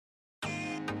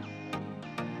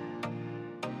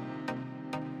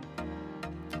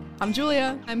I'm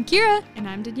Julia. I'm Kira. And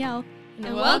I'm Danielle.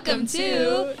 And welcome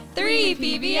to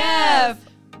 3PBF.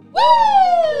 Woo!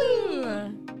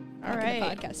 All right.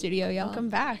 Podcast studio, y'all. Welcome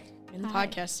back in the Hi.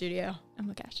 podcast studio. Oh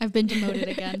my gosh. I've been demoted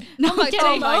again. No, I'm kidding.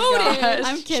 oh my gosh.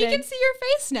 I'm She kidding. can see your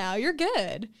face now. You're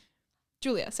good.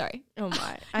 Julia, sorry. Oh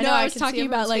my. I was can see talking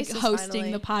about everyone's like faces hosting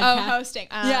finally. the podcast. Oh, hosting.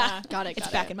 Yeah. Got it. It's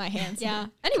back in my hands. Yeah.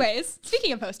 Anyways,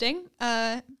 speaking of hosting,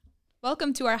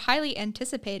 welcome to our highly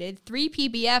anticipated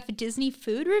 3PBF Disney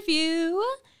food review.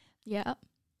 Yeah.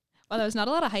 Well, that was not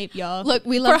a lot of hype, y'all. Look,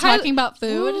 we love For hi- talking about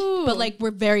food, Ooh. but like we're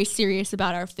very serious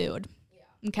about our food.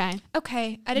 Yeah. Okay.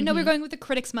 Okay, I didn't know we were going with the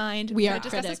critics' mind. We are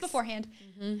discussed this critics. beforehand,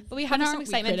 Mhm. but we have some aren't we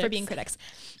excitement for critics? being critics.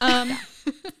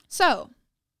 So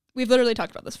we've literally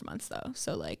talked about this for months, though.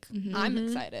 So like, I'm Mhm.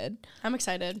 excited. I'm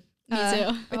excited. Me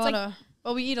too. It's like,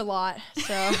 well, we eat a lot, so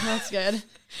that's good.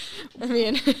 I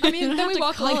mean, then we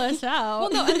walk call like, us out.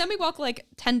 well, no, and then we walk like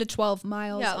 10 to 12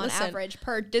 miles Yeah, on listen. average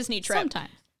per Disney trip. Sometimes.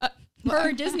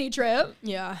 Per Disney trip,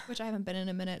 yeah. which I haven't been in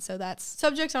a minute, so that's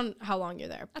Subjects on how long you're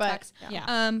there, but facts.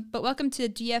 Yeah. But welcome to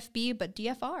DFB, but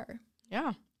DFR.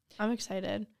 yeah, I'm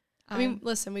excited. I mean,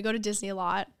 listen, we go to Disney a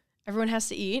lot. Everyone has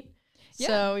to eat,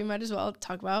 so we might as well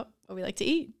talk about what we like to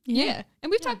eat. Yeah.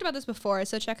 And we've talked about this before,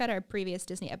 so check out our previous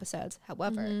Disney episodes.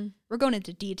 However, we're going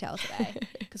into detail today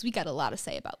because we got a lot to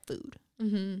say about food.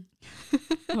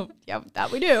 Oh, yeah,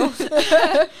 that we do.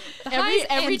 highs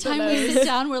Every and the time we lows. sit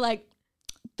down, we're like,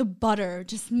 the butter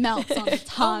just melts on the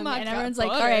tongue, my and God, everyone's like,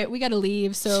 butter. "All right, we gotta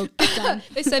leave." So get done.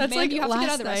 They said, That's man, like you have to get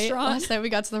out of the restaurant. Last night we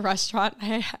got to the restaurant.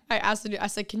 I asked I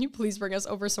said, can you please bring us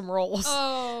over some rolls?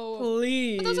 Oh.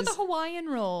 Please. But those are the Hawaiian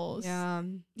rolls. Yeah.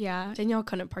 Yeah. Danielle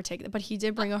couldn't partake, but he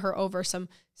did bring her over some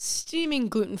steaming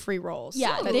gluten-free rolls.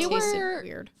 Yeah, that they tasted were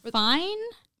weird. Fine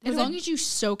as had- long as you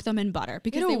soak them in butter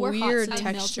because had a they were weird hot, so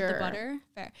they melted texture. the butter.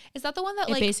 Fair. Is that the one that,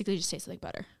 It like, basically just tasted like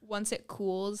butter. once it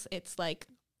cools, it's, like,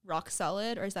 rock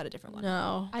solid? Or is that a different one?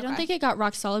 No. I don't Okay. think it got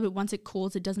rock solid, but once it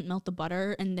cools, it doesn't melt the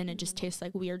butter, and then it just tastes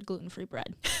like weird gluten-free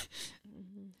bread.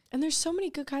 And there's so many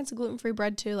good kinds of gluten-free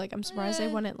bread too. Like I'm surprised they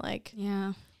wouldn't like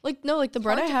Yeah. the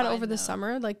bread I hard to had find, over the though.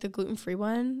 summer, like the gluten-free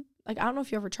one. Like I don't know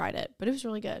if you ever tried it, but it was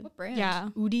really good. What brand? Yeah.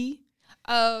 Udi.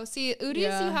 Oh, see, Udis,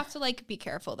 Yeah. you have to, like, be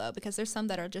careful, though, because there's some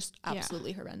that are just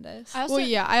absolutely horrendous. I also, Well,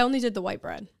 yeah, I only did the white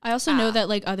bread. I also know that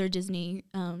like other Disney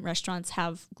restaurants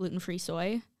have gluten-free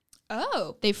soy.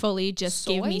 Oh. They fully just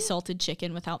gave me Soy? salted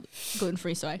chicken without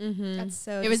gluten-free soy. That's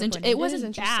so It was disappointing. it wasn't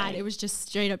interesting. bad. It was just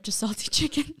straight up just salted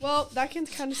chicken. Well, that can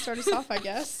kind of start us off, I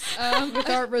guess, with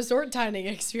our resort dining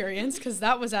experience, because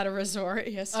that was at a resort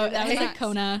yesterday. Oh, that was like Facts.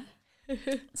 Kona.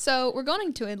 So we're going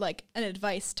into like an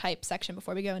advice type section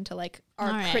before we go into like our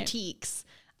All right. critiques.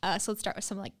 So let's start with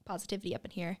some like positivity up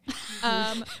in here.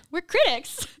 We're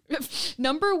critics.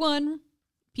 Number one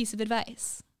piece of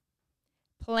advice: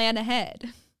 plan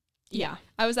ahead. Yeah.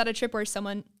 I was at a trip where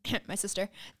someone, my sister,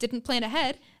 didn't plan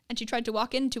ahead, and she tried to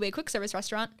walk into a quick service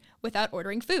restaurant without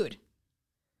ordering food.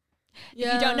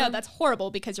 If you don't know, that's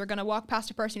horrible because you're gonna walk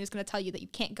past a person who's gonna tell you that you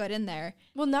can't get in there.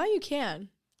 Well, now you can.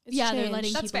 It's Yeah, they're changed.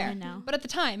 letting That's people fair. in now. But at the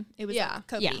time, it was Yeah. like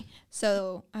Kobe. Yeah.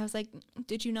 So I was like,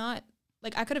 did you not?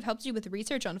 Like, I could have helped you with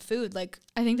research on food. Like,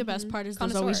 I think the best part is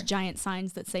there's always Connoisseur. giant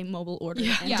signs that say mobile order.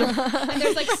 Yeah. and yeah. And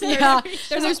there's like, Yeah.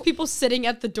 there's There's people sitting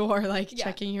at the door, like Yeah.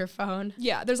 checking your phone.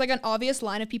 yeah, there's like an obvious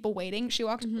line of people waiting. She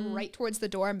walked right towards the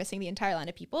door, missing the entire line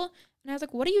of people. And I was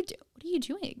like, what are you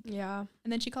doing? Yeah.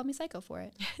 And then she called me psycho for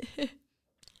it.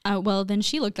 Well, then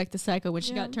she looked like the psycho when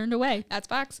she got turned away. That's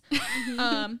facts.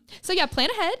 So yeah, plan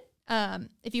ahead.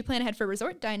 If you plan ahead for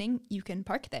resort dining, you can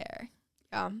park there.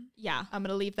 Yeah. Yeah. I'm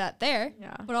gonna leave that there.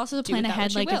 Yeah. But also to Do plan with that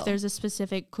ahead, what you like if will. there's a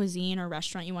specific cuisine or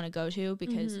restaurant you want to go to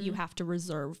because you have to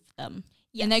reserve them.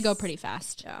 And they go Yes. pretty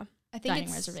fast. Yeah. I think Dining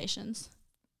it's reservations.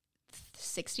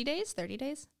 60 days, 30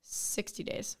 days. 60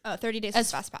 days. Oh, 30 days As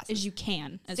is fast passes. As you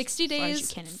can. As 60 far as you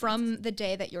days can in from the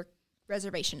day that your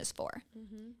reservation is for.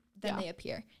 Then Yeah. they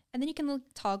appear. And then you can like,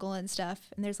 toggle and stuff.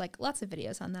 And there's like lots of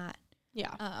videos on that.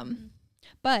 Yeah.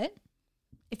 But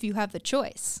if you have the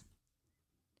choice,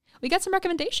 we got some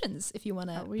recommendations if you want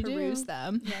to we peruse do.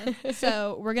 them.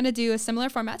 So we're going to do a similar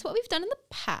format to what we've done in the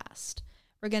past.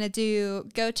 We're going to do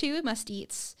go-to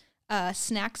must-eats,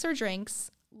 snacks or drinks,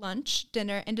 lunch,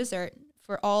 dinner, and dessert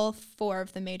for all 4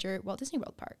 of the major Walt Disney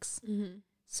World parks.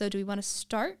 So do we want to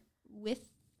start with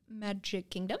Magic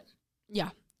Kingdom? Yeah.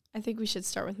 I think we should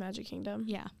start with Magic Kingdom.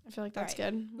 Yeah. I feel like that's All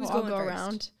right. good. Who's We'll all going go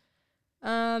first?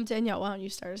 around. Danielle, why don't you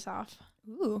start us off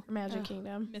Ooh. for Magic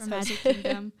Kingdom? Miss For Host. Magic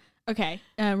Kingdom. Okay.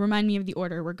 Remind me of the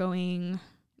order. We're going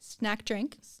Snack,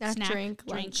 drink. Snack, drink,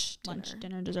 lunch,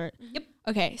 dinner, dessert. Yep.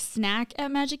 Okay. Snack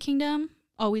at Magic Kingdom.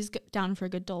 Always down for a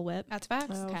good Dole Whip. That's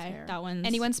facts. Oh, Okay. fair. That one's.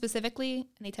 Anyone specifically?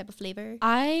 Any type of flavor?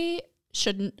 I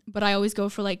shouldn't, but I always go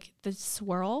for like the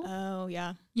swirl, Oh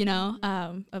yeah. you know,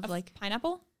 of like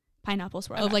Pineapple. pineapple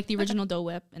swirl, Okay. of like the original Dole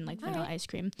Whip and like vanilla Alright. ice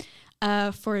cream.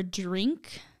 For a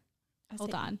drink,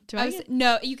 hold on. Do I get-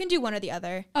 No, you can do one or the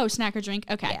other. Oh, snack or drink.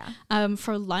 Okay. Yeah.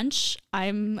 For lunch,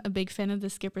 I'm a big fan of the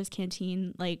Skipper's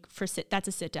Canteen. Like that's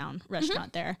a sit down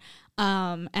restaurant there.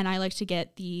 And I like to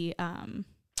get the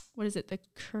what is it? The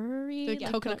curry, The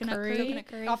like coconut curry. Coconut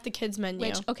curry. Off the kids menu.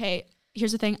 Which okay,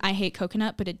 here's the thing. I hate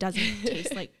coconut, but it doesn't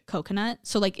taste like coconut.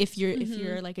 So like if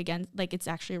you're like against, like it's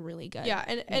actually really good. yeah,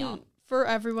 and meal. for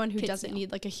everyone who Kids doesn't meal.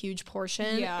 need like a huge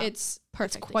portion, Yeah. it's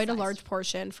Perfectly quite a sized. large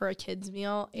portion for a kid's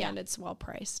meal, Yeah. and it's well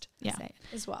priced Yeah.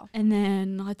 as well. And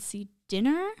then let's see,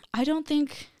 dinner. I don't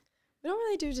think We don't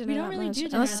really do dinner. don't that really much, do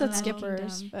dinner unless in it's the Magic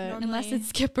Skippers. Kingdom. But Normally- unless it's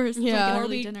Skipper's, Yeah. like an Or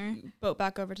early we- dinner. Boat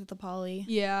back over to the Poly.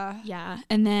 yeah, Yeah,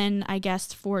 and then I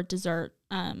guess for dessert,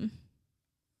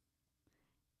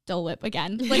 Dole Whip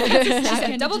again. Like that's a snack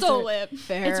and Double dessert. Dole Whip.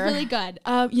 fair. It's really good.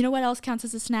 You know what else counts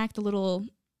as a snack? The little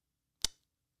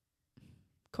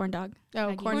corn dog. Oh,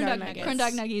 nuggies. corn dog nuggets. Corn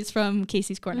dog nuggies from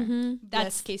Casey's Corner. Mhm.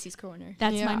 That's Casey's Corner.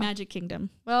 That's my Yeah. Magic Kingdom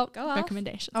Well, Go off.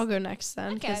 recommendations. I'll go next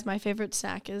then because Okay. my favorite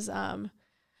snack is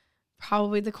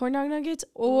probably the corn dog nuggets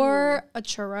or a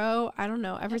churro. I don't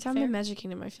know. Every That's time I'm fair. in Magic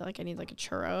Kingdom, I feel like I need like a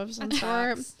churro of some That's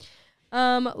sort. facts.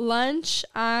 Lunch,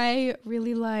 I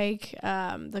really like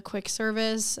the quick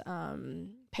service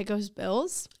Pecos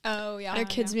Bills. Oh yeah. Their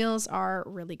kids' meals are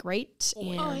really great.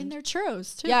 Oh, and their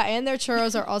churros too. yeah, and their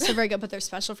churros are also very good, but they're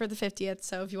special for the 50th.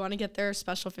 So if you want to get their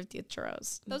special 50th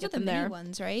churros, Those get are the them mini there.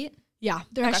 ones, right? Yeah,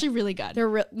 They're actually really good.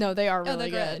 they're no, they are Oh, really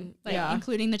they're good. good. Like, yeah,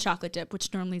 including the chocolate dip,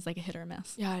 which normally is like a hit or a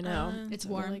miss. yeah, I know. It's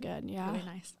They're warm. really good. Yeah, Really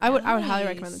nice. I would highly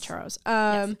recommend the Nice. churros.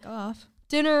 Yes, go off.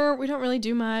 Dinner, we don't really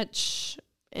do much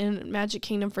in Magic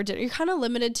Kingdom for dinner. You're kind of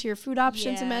limited to your food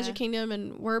options in Yeah. Magic Kingdom,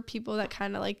 and we're people that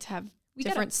kind of like to have We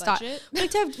different got a styles.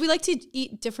 budget. We like to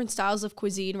eat different styles of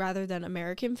cuisine rather than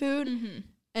American food, Mm-hmm.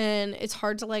 and it's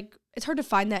hard to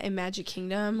find that in Magic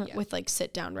Kingdom Yeah. with like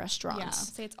sit down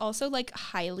restaurants. Say it's also like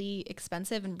highly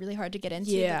expensive and really hard to get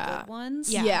into Yeah. the good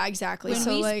ones. Yeah, exactly. When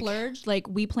so we like, splurge, like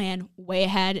we plan way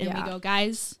ahead and Yeah. we go,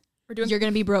 guys, We're doing you're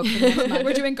gonna be broke for the next month.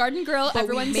 we're doing Garden Grill. But we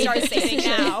Everyone made start the saving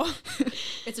decision. now.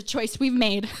 It's a choice we've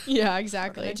made. yeah, We're gonna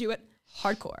exactly. do it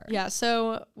hardcore. Yeah,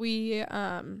 so we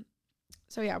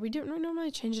we don't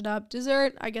normally change it up.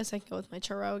 Dessert, I guess I can go with my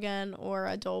churro again or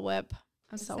a Dole Whip.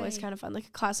 That's I'd always say- kind of fun, like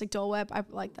a classic Dole Whip. I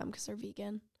like them because they're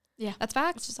vegan, That's which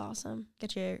facts. is awesome.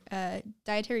 Get your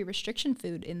dietary restriction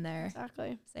food in there.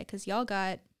 Exactly. Say, because y'all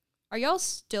are y'all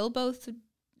still both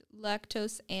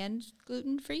lactose and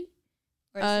gluten free?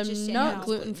 Or is it just Not in-house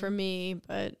gluten for me,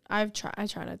 but I try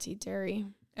not to eat dairy.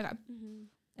 Okay.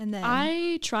 And then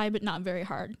I try, but not very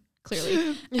hard,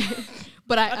 clearly.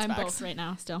 But That's I'm facts. both right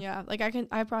now still. Yeah, like I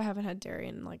probably haven't had dairy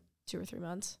in like 2 or 3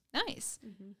 months. nice.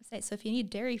 Say, so if you need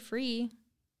dairy free,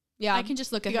 Yeah, I can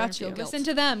just look at You her got and feel you. guilt. listen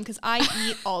to them because I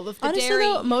eat all of the Honestly, dairy.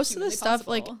 though, most of the humanly stuff,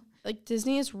 like, possible.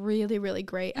 Disney is really, really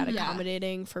great at Yeah.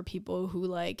 accommodating for people who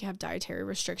like have dietary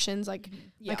restrictions. Like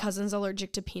Yeah. my cousin's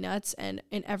allergic to peanuts, and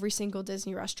in every single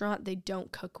Disney restaurant, they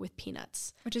don't cook with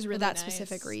peanuts which is for really that nice.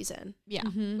 specific reason. Yeah.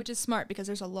 Which is smart because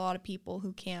there's a lot of people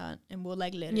who can't and will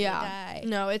like literally Yeah. die.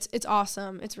 No, it's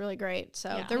awesome. It's really great. So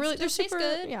Yeah. they're Still tastes super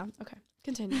good. Yeah. Okay.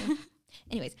 Continue.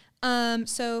 Anyways,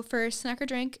 so for snack or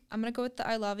drink, I'm gonna go with the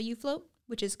I Lava You float,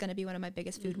 which is gonna be one of my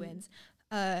biggest food wins.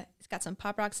 It's got some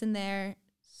Pop Rocks in there,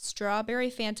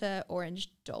 strawberry Fanta, orange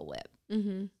Dole Whip,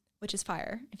 which is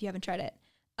fire if you haven't tried it.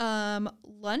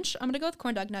 Lunch, I'm gonna go with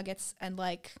corn dog nuggets and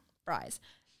like fries,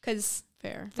 cause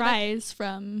Fair. Fries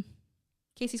from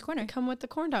Casey's Corner. They come with the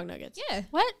corn dog nuggets. Yeah,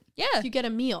 what? yeah. If you get a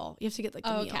meal, you have to get like the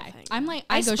meal Okay. thing. I'm like,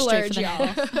 I I go straight for splurge, the y'all.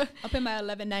 meal. I'll pay my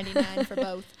 $11.99 for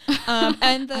both.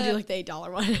 And the I do like the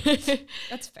 $8 one.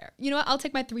 that's fair. You know what? I'll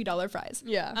take my $3 fries.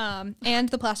 yeah. And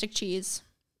the plastic cheese.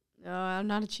 No, I'm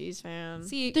not a cheese fan.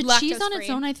 See, The cheese on its lactose-free.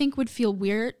 own, I think, would feel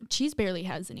weird. Cheese barely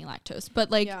has any lactose,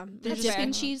 but like Yeah, the that's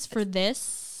dipping fair. cheese for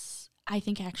this, I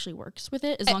think actually works with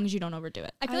it as I- long as you don't overdo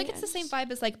it. I feel like I it's the same just-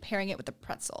 vibe as like pairing it with a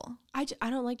pretzel. I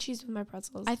don't like cheese with my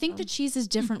pretzels. I think the cheese is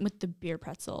different with the beer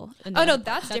pretzel. and Oh the- no,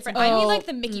 that's different. I mean like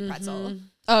the Mickey pretzel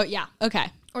Oh yeah, okay.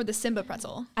 or the Simba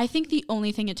pretzel. I think the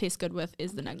only thing it tastes good with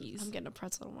is the I'm nuggies. getting a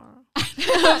pretzel tomorrow.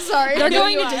 I'm sorry. They're I know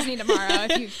going you to are. Disney tomorrow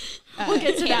if you We'll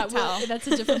get to can't that. tell. That's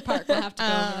a different park. We'll have to go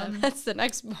over that. That's the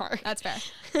next part. That's fair.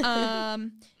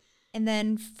 And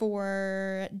then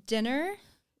for dinner,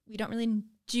 we don't really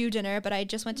do dinner, but I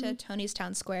just went to Tony's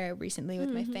Town Square recently with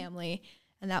my family,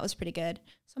 and that was pretty good.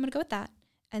 So I'm gonna go with that.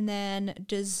 And then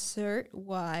dessert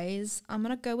wise, I'm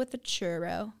gonna go with the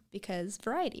churro because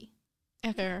variety.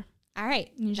 Fair. All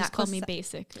right. You just That called goes- me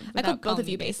basic. I without called both calling of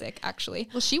me you basic, actually.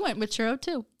 Well, she went with churro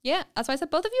too. Yeah, that's why I said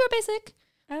both of you are basic.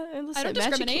 I don't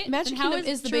discriminate. Magic Then how Kingdom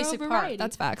is is the churro basic variety? part.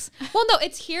 That's facts. Well, no,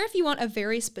 it's here if you want a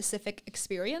very specific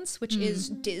experience, which is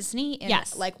Disney in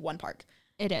Yes. like one park.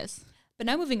 It is. But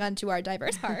now moving on to our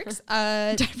diverse parks.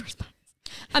 Diverse parts.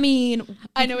 I mean,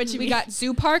 I know what you we mean. got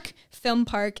Zoo Park, Film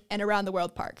Park, and Around the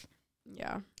World Park.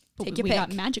 Yeah. Take your we got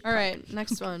pick. Magic All Park. right,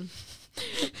 next one.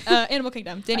 Animal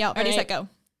Kingdom. Danielle, ready, All set, right. go.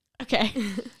 Okay.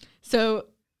 So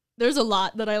there's a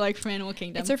lot that I like from Animal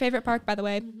Kingdom. It's her favorite park, by the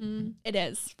way. It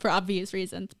is for obvious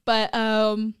reasons. But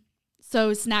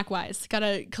so snack wise,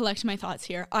 gotta collect my thoughts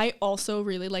here. I also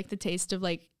really like the taste of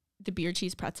like the beer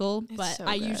cheese pretzel, It's but so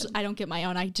I good. usually I don't get my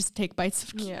own. I just take bites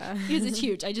of Yeah. because it's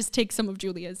huge. I just take some of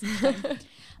Julia's. each time.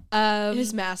 It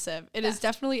is massive. It is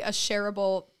definitely a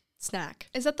shareable snack.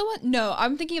 Is that the one? No,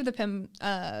 I'm thinking of the Pim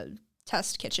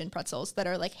test kitchen pretzels that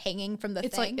are like hanging from the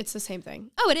It's thing. like it's the same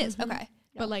thing. Oh, it is. Okay.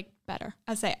 but like better.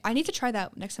 I say I need to try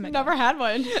that next time I Never go. had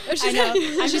one. I know.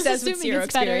 I'm She just says with assuming zero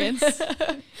it's better. experience.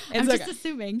 I'm It's just okay.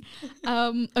 assuming.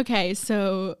 Okay,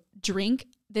 so drink.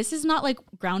 This is not like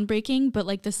groundbreaking, but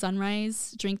like the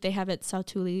sunrise drink they have at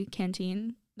Sautuli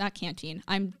Canteen. Not canteen.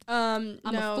 I'm a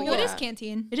no, fool. Well, it is yeah.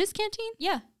 canteen. It is canteen.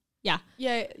 Yeah. Yeah.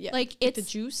 Yeah, Like the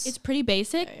it's juice. It's pretty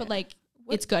basic, Yeah, but yeah. like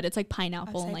it's good. It's like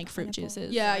pineapple and like fruit pineapple.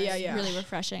 juices. Yeah, It's yeah, yeah. Really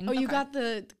refreshing. Oh, you Okay. got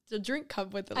the drink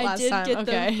cup with it I last did time. get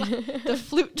okay. the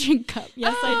flute drink cup.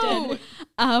 Yes, I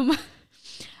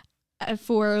did.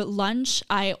 For lunch,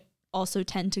 I also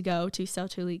tend to go to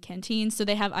Sautuli Canteen. So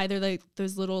they have either like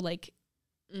those little like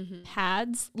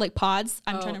pads, like pods.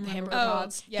 I'm trying to remember. hamburger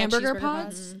pods. Yeah, Hamburger cheeseburger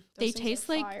pods? Mm, They those things are taste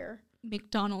like fire.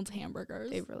 McDonald's hamburgers.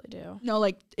 They really do. No,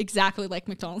 like exactly like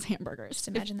McDonald's hamburgers. Just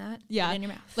imagine that. yeah. Put it in your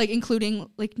mouth. Like including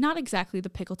like not exactly the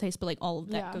pickle taste, but like all of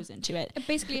that Yeah. goes into it.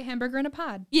 Basically a hamburger in a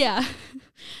pod. Yeah.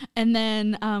 And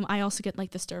then I also get like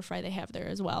the stir fry they have there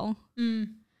as well.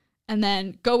 Mm. And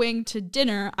then going to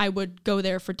dinner, I would go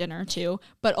there for dinner too.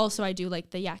 But also I do like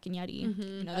the yak and yeti.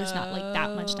 You know, there's not like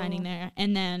that much dining there.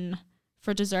 And then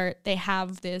for dessert, they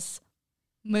have this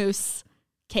mousse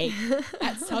cake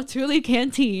at Sautuli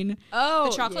Canteen. Oh,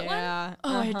 The chocolate one? yeah.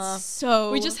 Oh, it's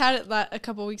so We just had it a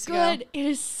couple weeks ago. good. It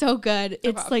is so good.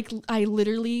 It's Okay. like I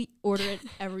literally order it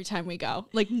every time we go.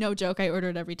 Like no joke, I order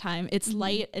it every time. It's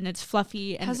light and it's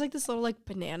fluffy It and has like this little like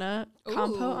banana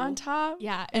compote on top.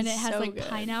 yeah, and It's it has so like good.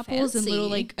 pineapples and little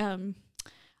Fancy. like I'm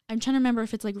trying to remember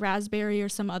if it's like raspberry or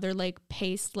some other like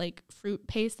paste, like fruit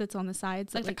paste that's on the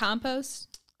sides. Like that, the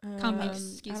compost. Excuse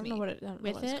I don't me. know what I don't know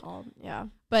With what it's it? called. Yeah.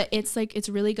 but it's like it's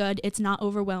really good. It's not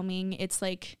overwhelming. It's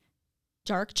like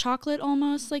dark chocolate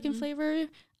almost like in flavor.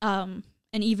 And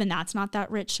even that's not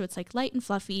that rich, so it's like light and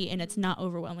fluffy and it's not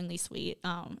overwhelmingly sweet.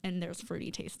 And there's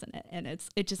fruity taste in it and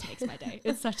it just makes my day.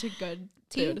 It's such a good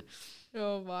food.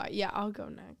 Oh my. Yeah, I'll go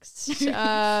next.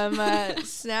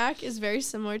 Snack is very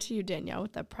similar to you, Danielle,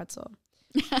 with that pretzel.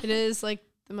 It is like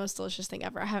the most delicious thing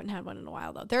ever. I haven't had one in a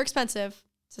while though. They're expensive.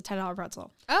 It's a $10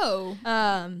 pretzel. Oh.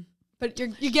 But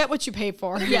you get what you pay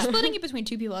for. If you're splitting it between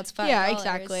two people, that's $5. Yeah,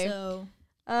 exactly. So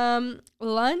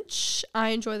Lunch, I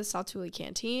enjoy the Sautuli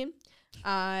Canteen.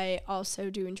 I also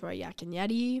do enjoy Yak and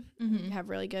Yeti. Mm-hmm. We have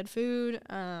really good food.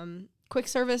 Quick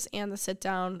service and the sit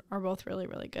down are both really,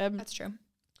 really good. that's true.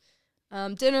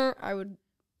 Dinner,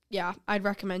 I'd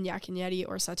recommend Yak and Yeti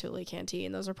or Sautuli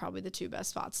Canteen. Those are probably the two best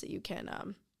spots that you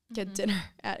can get dinner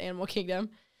at Animal Kingdom.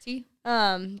 See?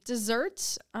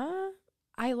 Desserts,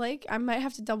 I might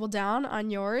have to double down on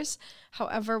yours.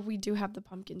 However, we do have the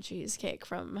pumpkin cheesecake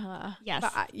from Yes.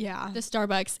 yeah. The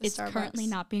Starbucks, The it's currently Starbucks.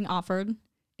 not being offered.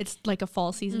 It's like a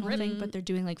fall seasonal thing, but they're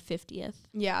doing like 50th.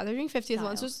 Yeah, they're doing 50th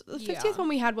one. So Style. the 50th one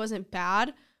we had wasn't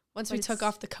bad once But we took it's-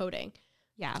 off the coating.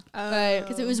 Yeah. But-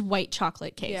 Because it was white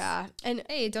chocolate cake. Yeah. And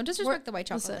Hey, don't disrespect the white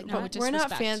chocolate listen, like no, that. we're not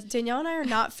disrespect. fans. Danielle and I are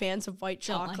not fans of white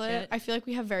Don't like chocolate. it. I feel like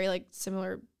we have very like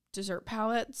similar dessert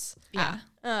palettes. Yeah.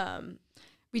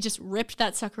 We just ripped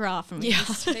that sucker off and we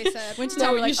just They said, went to No,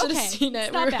 town. We're you like, should have okay, seen it.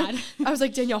 it's not We're- bad. I was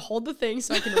like, Danielle, hold the thing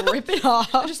so I can rip it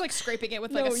off. I'm just like scraping it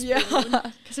with like No, a spoon.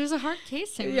 yeah. Because there's a hard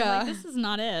casing. We're Yeah. like, this is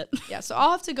not it. Yeah, so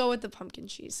I'll have to go with the pumpkin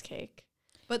cheesecake.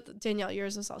 But Danielle,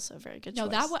 yours is also a very good No,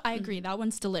 choice. that one, I agree. That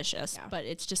one's delicious, Yeah. but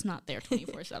it's just not there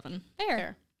 24/7.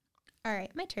 Fair. All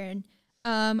right, my turn.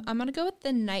 I'm gonna go with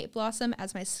the Night Blossom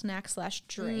as my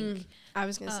snack/drink. I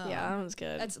was gonna say, yeah, that one's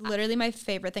good. That's literally my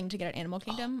favorite thing to get at Animal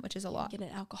Kingdom, which is a lot. Get an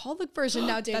alcoholic version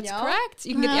now, Danielle. That's correct.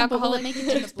 You can get the But will alcoholic. it make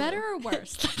it taste better or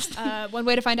worse? One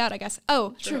way to find out, I guess.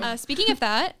 Oh, speaking of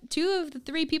that, 2 of the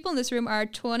 3 people in this room are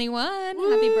 21. Happy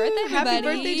birthday, everybody! Happy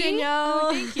birthday,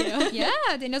 Danielle. Thank you.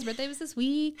 Yeah, Danielle's birthday was this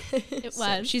week. It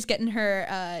was. She's getting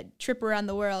her trip around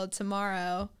the world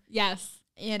tomorrow. Yes.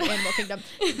 and Animal Kingdom.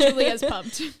 Julia's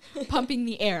pumped. Pumping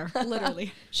the air,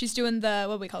 literally. She's doing the,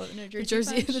 what do we call it?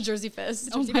 The Jersey Fist.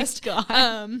 Oh my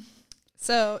God.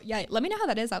 So yeah, let me know how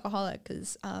that is alcoholic,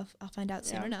 because I'll find out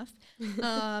soon Yeah.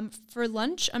 enough. For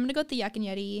lunch, I'm gonna go with the Yak and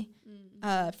Yeti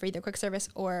for either quick service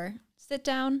or sit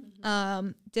down.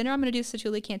 Dinner, I'm gonna do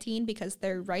Satu'li Canteen because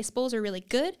their rice bowls are really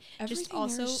good. Everything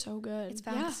also there is so good. it's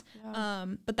facts. Yeah.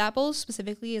 But that bowl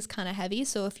specifically is kind of heavy,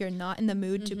 so if you're not in the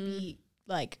mood to be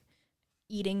like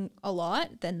eating a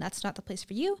lot, then that's not the place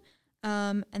for you.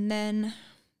 And then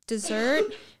dessert.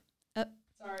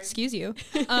 Sorry. Excuse you.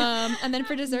 And then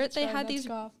for dessert, they Try had not these. to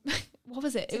cough. What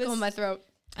was it? It was in my throat.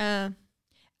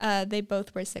 They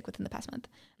both were sick within the past month.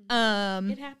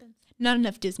 It happens. Not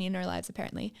enough Disney in our lives,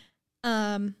 apparently.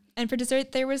 And for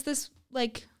dessert, there was this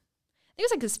like, I think it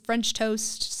was like this French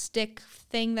toast stick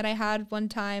thing that I had one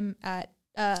time at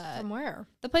From where?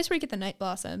 the place where you get the night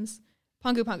blossoms.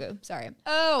 Pongu Pongu. Sorry.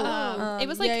 It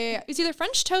was like it was either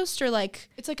French toast or like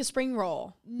It's like a spring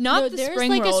roll. not No, the there's spring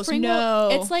like rolls. a spring no,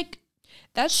 roll. It's like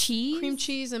that's cheese. Cream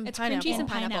cheese and it's pineapple. cream cheese and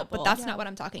pineapple, Pineapple. but that's Yeah. not what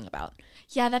I'm talking about.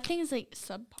 Yeah, that thing is like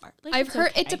subpar. Like, I've it's heard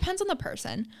it okay. depends on the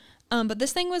person. But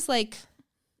this thing was like,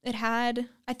 it had,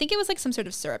 I think it was like some sort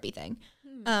of syrupy thing.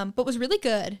 But was really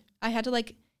good. I had to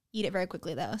like eat it very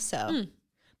quickly though. So,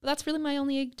 but that's really my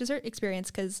only dessert experience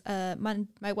because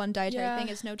my one dietary Yeah. thing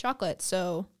is no chocolate.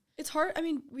 So It's hard. I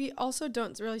mean, we also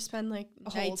don't really spend like A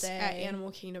whole nights at day.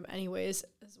 Animal Kingdom anyways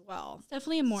as well. It's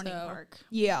definitely a morning So- park.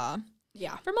 yeah,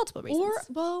 Yeah. for multiple reasons. Or,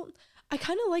 well, I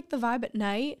kind of like the vibe at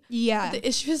night. yeah, The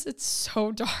issue is it's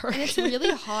so dark. and it's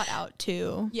really hot out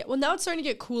too. Yeah, well, now it's starting to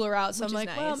get cooler out, so Which I'm is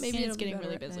like, well, nice. maybe And it'll it's be getting better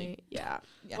really at busy. night. Yeah.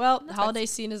 Yeah. Well, the That's holiday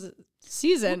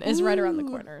season is right around the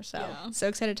corner, so. Yeah. So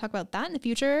excited to talk about that in the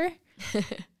future.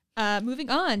 Moving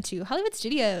on to Hollywood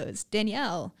Studios,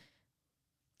 Danielle.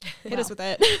 Hit us Wow. with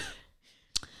it.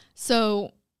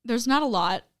 So there's not a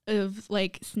lot of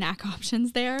like snack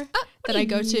options there that I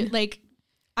go to. Like,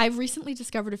 I've recently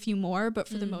discovered a few more, but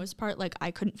for the most part, like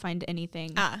I couldn't find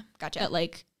anything Gotcha. that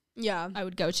like Yeah. I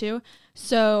would go to.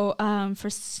 So for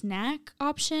snack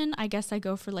option, I guess I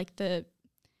go for like the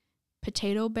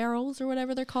potato barrels or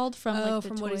whatever they're called from like the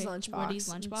from Woody's toy- Lunchbox. Woody's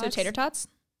Lunchbox. So tater tots?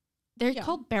 They're Yeah.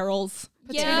 called barrels.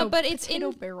 Yeah, but it's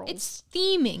potato in barrels. it's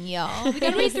theming, y'all. We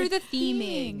gotta read through the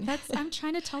theming. I'm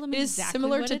trying to tell them It is exactly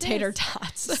similar what to it tater is.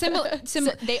 tots. Similar.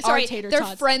 They are Sorry, tater they're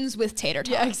tots. friends with tater tots.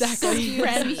 Yeah, exactly.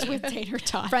 Friends with tater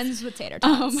tots. Friends with tater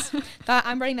tots.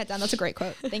 I'm writing that down. That's a great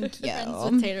quote. Thank you.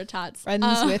 Friends with tater tots.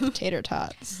 Friends with tater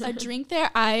tots. A drink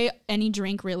there, any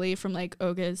drink really from like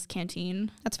Oga's Canteen.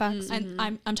 That's facts. And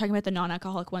I'm talking about the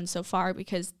non-alcoholic ones so far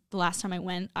because the last time I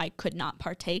went, I could not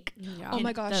partake. Yeah. Oh in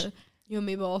my gosh. You and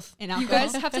me both. In You alcohol.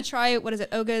 guys have to try, what is it?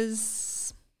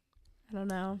 Oga's. I don't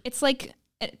know. It's like,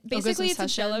 basically it's a Obsession?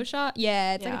 Jello shot.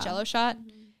 Yeah, it's like Yeah. a Jello shot.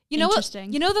 You know what?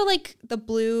 Interesting. You know the like the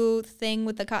blue thing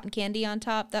with the cotton candy on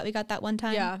top that we got that one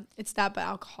time? Yeah, it's that, but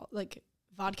alcohol, like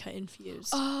vodka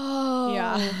infused. Oh.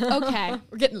 Yeah. Okay.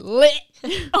 We're getting lit.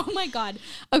 Oh my god.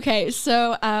 Okay,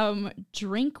 so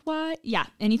drink wise, yeah,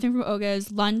 anything from Oga's.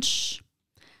 Lunch,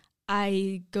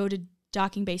 I go to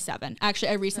Docking Bay 7. Actually,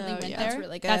 I recently went yeah. there. That's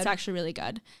really good. That's actually really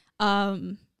good.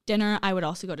 Dinner, I would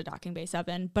also go to Docking Bay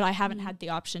 7, but I haven't had the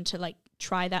option to like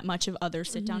try that much of other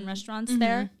sit down restaurants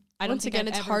there. I don't Once think again, I've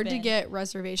it's ever hard to been. get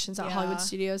reservations at Hollywood Yeah.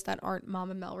 Studios that aren't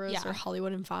Mom and Melrose Yeah. or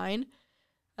Hollywood and Vine.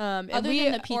 And Other we,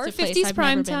 than the pizza or place, 50s I've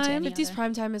prime never been to time. any 50s other.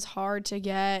 prime time is hard to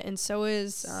get, and so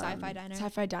is Sci-Fi Diner.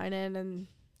 Sci-Fi Dine-In, and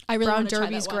I really Brown wanna try that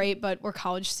Derby's one. great, but we're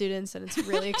college students and it's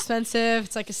really expensive.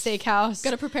 It's like a steakhouse.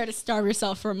 Gotta prepare to starve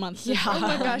yourself for a month. Yeah. Oh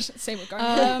my gosh. Same with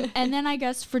Garden. And then I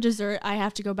guess for dessert, I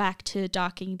have to go back to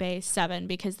Docking Bay 7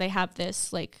 because they have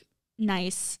this like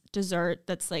nice dessert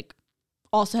that's like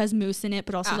also has mousse in it,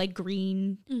 but also like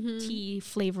green tea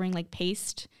flavoring like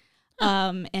paste.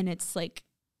 And it's like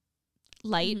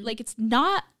light. Like it's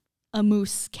not a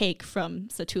mousse cake from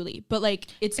Satu'li, but like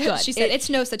it's good. She said it's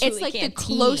no Satu'li it's like canteen. the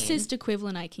closest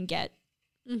equivalent I can get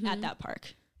at that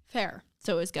park. Fair.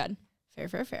 So it was good.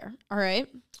 Fair. All right.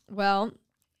 Well,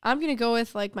 I'm going to go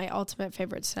with like my ultimate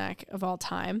favorite snack of all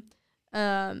time.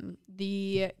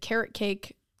 The carrot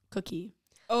cake cookie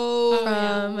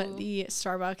from the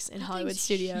Starbucks in Hollywood thing's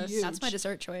Studios. huge. That's my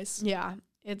dessert choice. Yeah.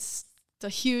 It's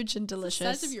huge and The delicious.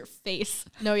 size of your face.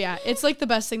 No, yeah. It's like the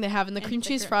best thing they have. And the And cream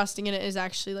cheese thicker. frosting in it is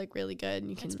actually like really good. And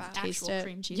you can That's fast. taste Actual it.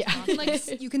 cream cheese. Yeah. frosting.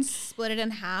 Like you can split it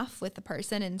in half with the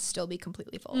person and still be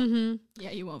completely full. Yeah,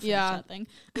 you won't finish Yeah. that thing.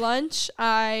 Lunch,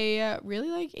 I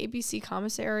really like ABC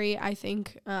Commissary. I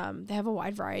think they have a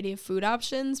wide variety of food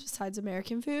options besides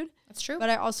American food. That's true.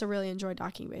 But I also really enjoy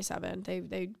Docking Bay 7.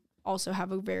 They also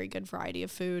have a very good variety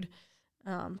of food.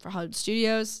 for Hollywood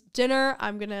Studios. Dinner,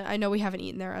 I know we haven't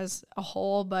eaten there as a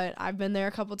whole, but I've been there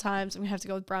a couple times. I'm gonna have to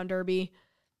go with Brown Derby.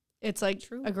 It's like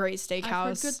a great steakhouse. I've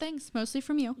heard good things, mostly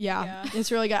from you. Yeah,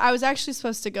 it's really good. I was actually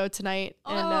supposed to go tonight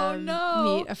and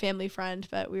no. meet a family friend,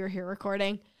 but we were here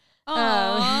recording.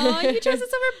 Oh, you chose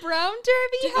this over Brown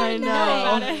Derby? How I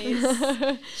nice.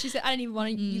 know. She said, I didn't even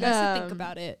want you guys to think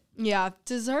about it. Yeah,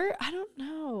 dessert. I don't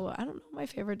know my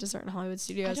fafavorite dessert in Hollywood I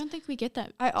Studios. don't think we get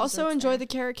that. I also desserts enjoy there. the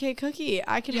carrot cake cookie.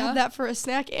 I could Yeah? have that for a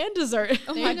snack and dessert.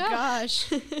 Oh There my you go. gosh.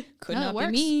 Could No, not it be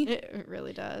works. me. It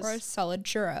really does. Or a solid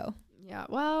churro. Yeah.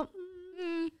 Well.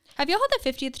 Have y'all had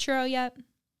the 50th churro yet?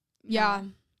 Yeah.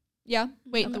 Yeah.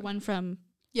 Wait, Okay. the one from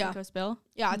Yeah. Pecos Bill?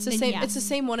 Yeah. It's the Then same. yeah. It's the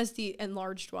same one as the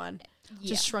enlarged one,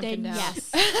 just shrunken Then down.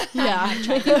 yes. Yeah.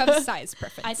 You have size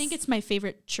preference. I think it's my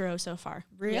favorite churro so far.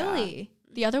 really.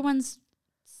 The other ones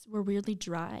were weirdly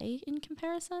dry in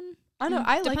comparison. I know.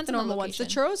 I like Depends the on the normal ones. The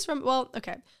location.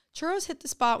 churros churros hit the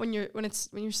spot when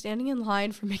you're standing in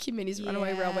line for Mickey Minnie's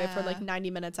Runaway Railway for like Yeah. 90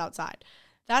 minutes outside.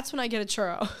 That's when I get a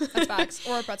churro. That's facts.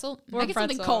 Or a pretzel. Or I get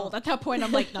something pretzel. cold. At that point,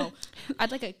 I'm like, no.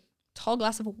 I'd like a tall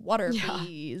glass of water, Yeah.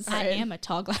 please. I am a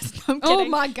tall glass. No, I'm Oh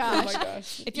kidding. my gosh.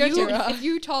 gosh. If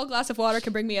you tall glass of water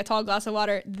can bring me a tall glass of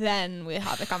water, then we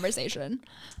have a conversation.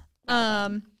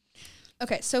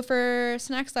 Okay, so for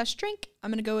snack/drink, I'm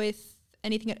gonna go with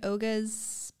anything at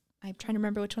Oga's. I'm trying to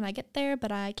remember which one I get there,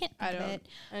 but I can't think of it.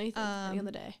 Anything depending on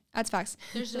the day. That's facts.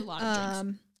 There's a lot of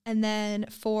drinks. And then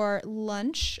for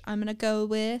lunch, I'm gonna go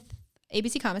with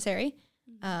ABC Commissary,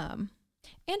 and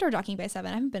or Docking Bay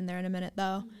 7. I haven't been there in a minute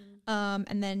though.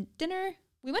 And then dinner,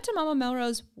 we went to Mama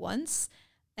Melrose once,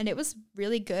 and it was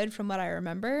really good from what I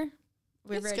remember.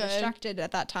 We were That's very good. distracted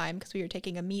at that time because we were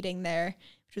taking a meeting there,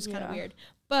 which was kind of Yeah. weird.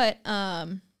 But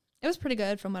it was pretty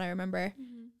good from what I remember.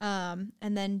 And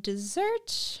then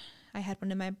dessert, I had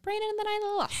one in my brain and then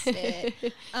I lost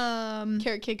it.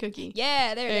 Carrot cake cookie.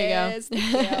 Yeah, there There it you is.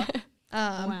 Thank you.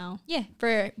 Wow. Yeah,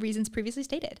 for reasons previously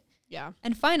stated. Yeah.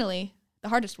 And finally, the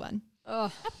hardest one,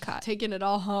 Oh, Epcot. taking it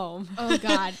all home. Oh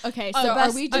God. Okay. Oh, So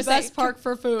best- are we The just best park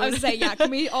for food. I was gonna say, yeah, can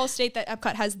we all state that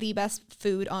Epcot has the best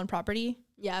food on property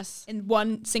Yes. in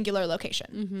one singular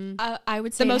location? Mm-hmm. I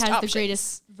would say most it has options. the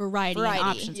greatest variety and Variety.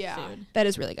 options Yeah. of food. That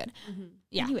is really good.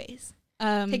 Yeah. Anyways,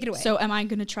 Take it away. So am I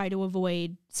going to try to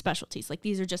avoid specialties? Like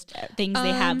these are just things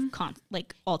they have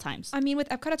like all times. I mean, with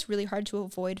Epcot, it's really hard to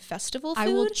avoid festival food. I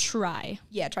will try.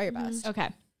 Yeah, try your best. Okay.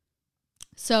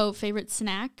 So favorite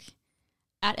snack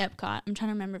at Epcot. I'm trying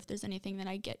to remember if there's anything that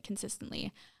I get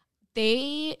consistently.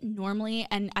 They normally,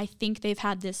 and I think they've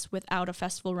had this without a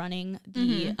festival running,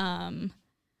 the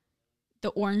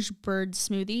orange bird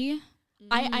smoothie.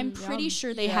 I'm pretty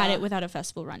sure they had it without a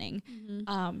festival running.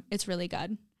 It's really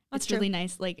good. That's It's really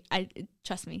nice. Like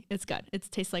trust me, it's good. It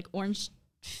tastes like orange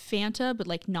Fanta, but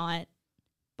like not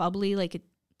bubbly. Like it,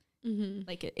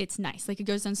 it's nice. Like it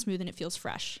goes down smooth and it feels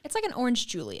fresh. It's like an orange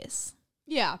Julius.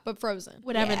 Yeah, but frozen.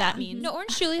 Whatever Yeah. that means. No,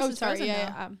 orange Julius Oh, is sorry. frozen Yeah,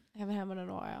 now. yeah. I haven't had one in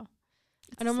a while.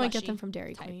 It's I a normally get slushy them from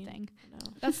Dairy type Queen. thing. No.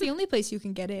 That's the only place you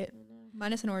can get it,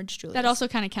 minus an orange Julius. That also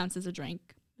kind of counts as a drink.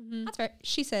 That's right.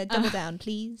 She said, double down,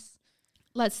 please.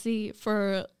 Let's see.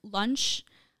 For lunch,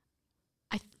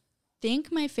 I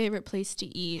think my favorite place to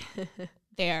eat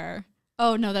there.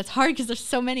 Oh no, that's hard because there's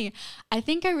so many. I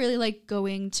think I really like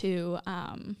going to.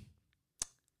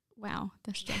 Wow,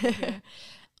 there's here.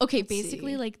 Okay, Let's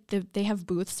basically see. like they have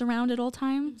booths around at all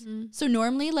times. So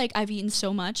normally like I've eaten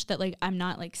so much that like I'm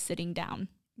not like sitting down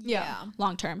Yeah.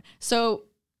 long term. So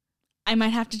I might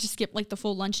have to just skip like the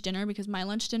full lunch dinner because my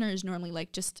lunch dinner is normally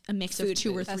like just a mix of Food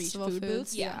 2 or booths. 3 Festival food foods.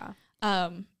 booths. Yeah.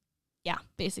 Yeah,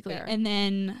 basically. Fair. And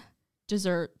then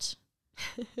dessert.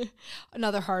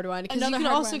 Another hard one because you Another can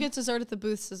hard also one. get dessert at the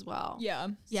booths as well. Yeah.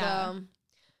 Yeah. So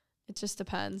it just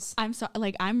depends.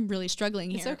 I'm really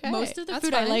struggling It's here. okay. Most of the That's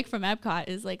food I fine. like from Epcot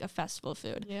is like a festival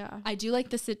food. Yeah. I do like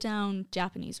the sit down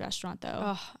Japanese restaurant though.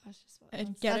 Oh, I was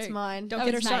just Get that's her- mine. Don't That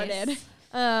get her was started. nice.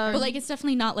 But But like it's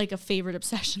definitely not like a favorite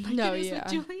obsession like No, it is yeah.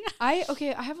 with Julia. I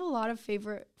have a lot of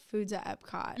favorite foods at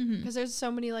Epcot Mhm. because there's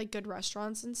so many like good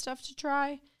restaurants and stuff to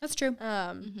try. That's true.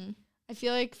 I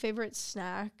feel like favorite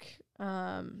snack.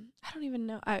 I don't even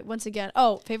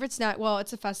know. Favorite snack. Well,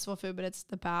 it's a festival food, but it's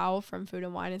the Bao from Food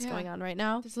and Wine. It's Yeah. going on right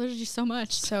now. There's literally so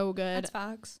much. So good. That's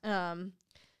facts.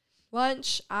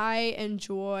 Lunch. I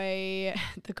enjoy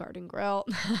the Garden Grill.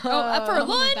 For Oh,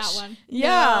 lunch? that one.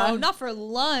 Yeah. No, not for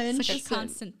lunch. It's like a Listen.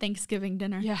 constant Thanksgiving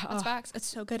dinner. Yeah. That's facts. It's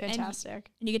so good. And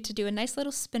Fantastic. you get to do a nice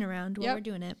little spin around while Yep. we're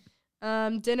doing it.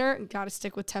 Dinner. Got to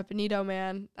stick with Tepanito,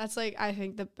 man. That's like I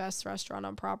think the best restaurant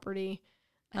on property.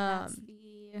 And that's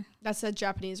That's a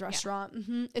Japanese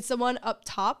restaurant. It's the one up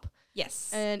top. Yes.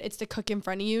 And it's the cook in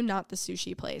front of you, not the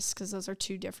sushi place, because those are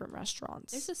two different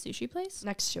restaurants. There's a sushi place?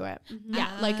 next to it.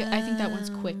 Yeah, like I think that one's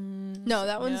quick. No,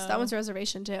 that one's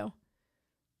reservation too.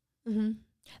 Mm-hmm.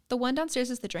 The one downstairs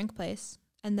is the drink place.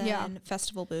 And then Yeah.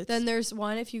 festival booths. Then there's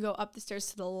one if you go up the stairs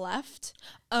to the left.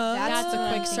 oh, That's the what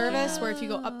quick I'm service. thinking Where if you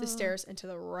go up the stairs and to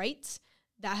the right,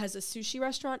 that has a sushi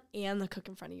restaurant and the cook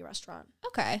in front of you restaurant.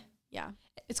 Okay. Yeah,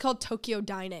 it's called Tokyo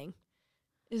Dining.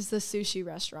 Is the sushi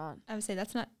restaurant? I would say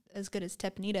that's not as good as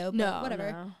Tepanito, but No,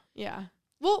 whatever. no. Yeah,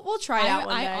 we'll try it out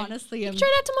one I day. honestly am. Try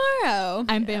it out tomorrow.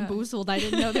 I'm Yeah. bamboozled. I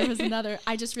didn't know there was another.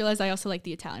 I just realized I also like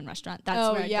the Italian restaurant. That's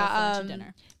Oh, where I yeah, go for lunch and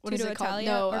dinner. What is Tutto it called? Italia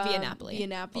No, or Via Napoli? Via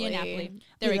Napoli. Via Napoli.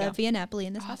 There we go. love Via Napoli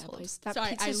in this Oh, that household. place. That Sorry,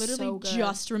 I pizza's literally so good.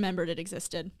 just remembered it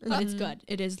existed. But it's Mhm. good.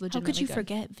 It is How legitimately could you good.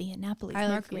 forget Via Napoli's I like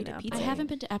margarita Via Napoli. pizza? I haven't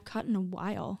been to Epcot in a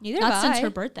while. Neither Not have since I. her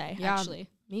birthday, Yeah. actually.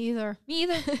 Me either. Me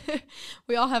either.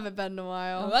 We all haven't been in a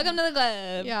while. Welcome to the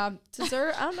club. Yeah,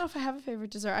 dessert. I don't know if I have a favorite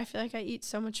dessert. I feel like I eat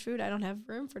so much food, I don't have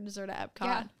room for dessert at Epcot.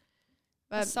 Yeah. A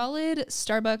But solid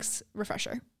Starbucks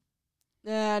refresher.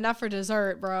 not for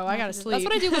dessert, bro. I gotta sleep. That's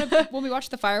what I do when we watch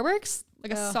the fireworks.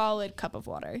 Like a Yeah. solid cup of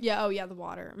water. Yeah. Oh yeah, the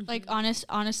water. Like honest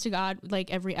to God,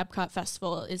 like every Epcot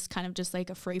festival is kind of just like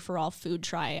a free for all food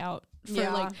tryout. For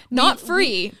Yeah. like Not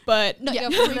free, but no, Yeah,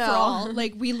 yeah, free no. for all.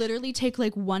 Like we literally take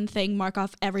like one thing, mark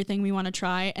off everything we want to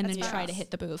try, and That's then try to fast.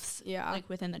 hit the booths. Yeah. like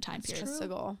within the time period. That's the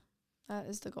goal. That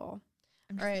is the goal.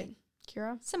 I'm All right,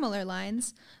 Kira. similar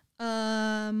lines.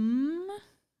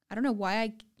 I don't know why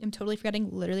I am totally forgetting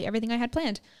literally everything I had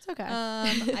planned. It's okay.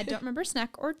 I don't remember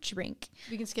snack or drink,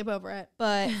 We can skip over it.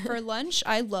 but for lunch,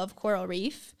 I love Coral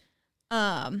Reef.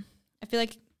 I feel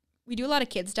like we do a lot of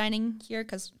kids dining here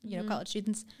because you know Mhm. college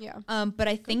students. Yeah. But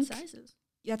I think sizes.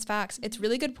 that's facts. It's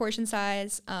really good portion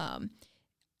size.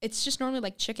 It's just normally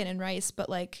like chicken and rice, but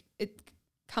like it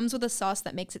comes with a sauce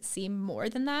that makes it seem more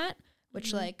than that.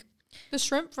 Which Mhm. like The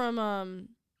shrimp from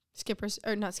Skipper's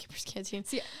or not Skipper's Canteen.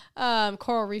 See-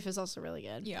 Coral Reef is also really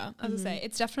good. yeah, I was gonna say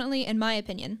it's definitely, in my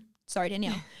opinion, sorry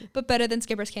Danielle, but better than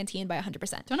Skipper's Canteen by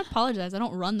 100%. Don't apologize. I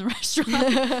don't run the restaurant.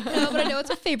 No, but I know it's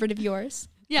a favorite of yours.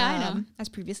 Yeah, I know. As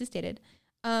previously stated.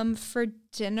 For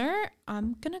dinner,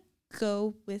 I'm gonna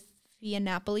go with Via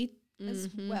Napoli as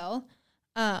Mhm. well.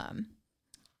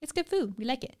 It's good food. We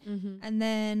like it. Mm-hmm. And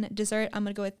then dessert, I'm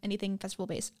gonna go with anything festival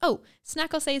based. Oh,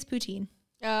 snack I'll say is poutine.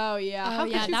 Oh yeah. How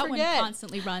could you that forget? one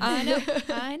constantly runs. I know.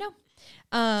 I know. It's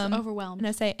And overwhelmed.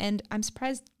 I say, and I'm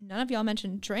surprised none of y'all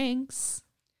mentioned drinks.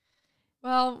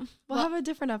 Well, we'll Well, have a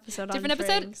different episode. different on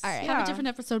episode? drinks. All right. Yeah. Have a different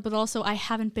episode, but also I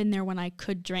haven't been there when I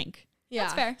could drink. Yeah.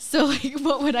 That's fair. So like,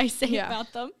 what would I say Yeah.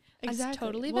 about them? It's Exactly.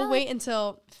 totally We'll valid. wait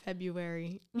until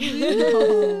February.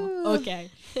 Okay.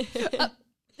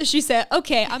 She said,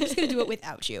 okay, I'm just gonna do it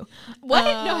without you. What?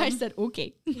 No, I said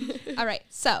okay. All right,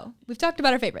 so we've talked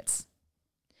about our favorites.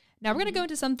 Now we're going to go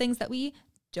into some things that we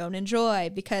don't enjoy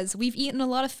because we've eaten a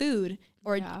lot of food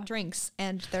or Yeah. drinks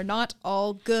and they're not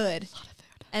all good.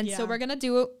 And so Yeah. we're going to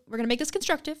do it. We're going to make this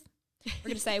constructive. We're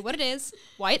going to say what it is,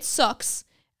 why it sucks,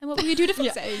 and what we do to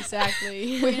fix Yeah, it.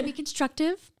 exactly. We're gonna be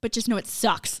constructive, but just know it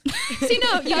sucks. See,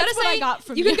 no, you got to That's what say, I got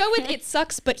from you can you. go with it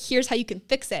sucks, but here's how you can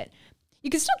fix it.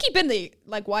 You can still keep in the,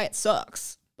 like, why it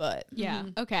sucks, but Yeah.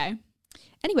 Mhm. Okay.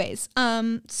 anyways,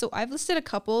 so I've listed a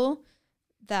couple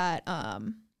that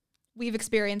we've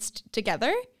experienced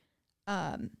together.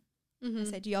 I Mhm.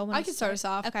 say, do y'all want I can start us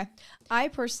off. Okay. I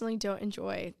personally don't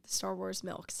enjoy the Star Wars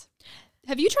milks.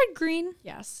 Have you tried green?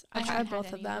 Yes, I I've haven't tried both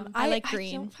had of any of them. them. I like I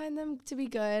green. don't find them to be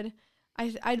good.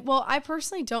 I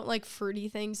personally don't like fruity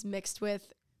things mixed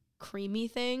with creamy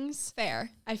things.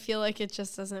 Fair. I feel like it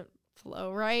just doesn't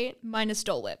flow right. Mine is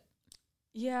Dole Whip.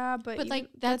 Yeah, but But, even- like,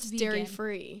 that's that's dairy vegan.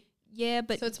 free. Yeah,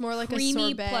 but So it's more like creamy a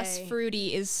sorbet plus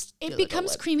fruity is It still a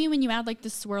becomes Dole Whip. creamy when you add like the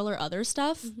swirl or other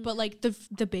stuff, Mhm. but like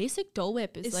the basic Dole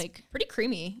Whip is It's like pretty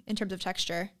creamy in terms of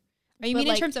texture. Are you But, mean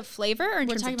in like, terms of flavor or in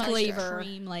we're terms talking of about like, texture? flavor.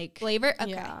 cream, like Flavor?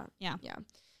 Okay. Yeah.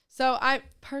 So I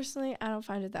personally, I don't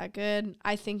find it that good.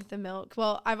 I think the milk,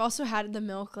 well, I've also had the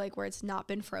milk like where it's not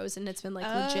been frozen. It's been like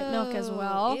legit milk as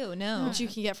well, Ew, no. which you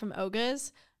can get from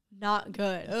Oga's. Not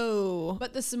good. Oh.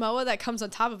 But the Samoa that comes on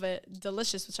top of it,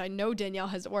 delicious, which I know Danielle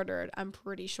has ordered. I'm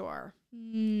pretty sure.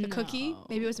 The cookie,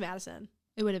 maybe it was Madison.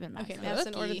 it would have been Okay, Madison.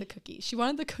 Madison Cookie. ordered the cookie. She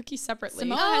wanted the cookie separately.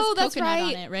 Samoa Oh, has that's coconut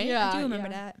right. on it, right? Yeah. I do remember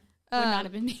that. Would not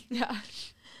have been me. Yeah.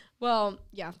 Well,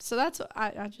 yeah. So that's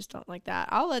I just don't like that.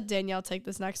 I'll let Danielle take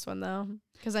this next one though,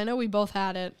 because I know we both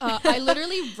had it. I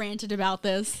literally ranted about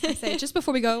this. I say, just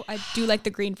before we go, I do like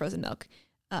the green frozen milk.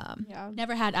 Yeah.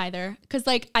 Never had either, because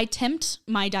like I tempt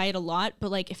my diet a lot, but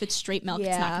like if it's straight milk, it's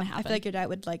not gonna happen. I feel like your diet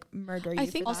would like murder you. I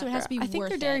think for also that. it has to be I think worth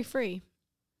they're it. dairy free.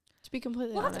 To be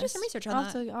completely We'll have honest. to do some research on I'll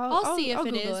that. have to- I'll see if it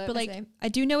Google is, but like I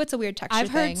do know it's a weird texture I've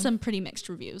heard thing. some pretty mixed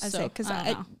reviews. So because I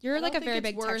don't know. you're I like don't a think very it's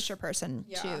big worth- texture person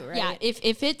Yeah. too, right? Yeah,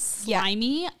 if it's Yeah.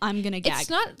 slimy, I'm gonna gag. It's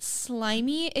not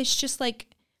slimy. It's just like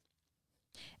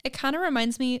it kind of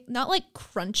reminds me, not like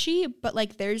crunchy, but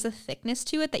like there's a thickness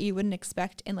to it that you wouldn't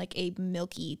expect in like a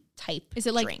milky type. Is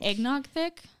it like drink. eggnog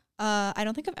thick? I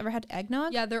don't think I've ever had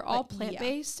eggnog. Yeah, they're all But, yeah.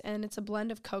 plant-based, and it's a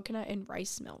blend of coconut and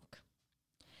rice milk.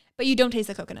 But you don't taste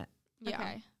the coconut. Yeah.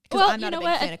 Okay. 'Cause Well, I'm not you a know big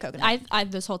what? fan of coconut. I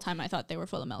this whole time I thought they were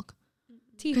full of milk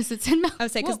Tea. because it's in milk. I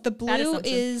would say because Well, the bad blue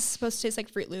assumption. is supposed to taste like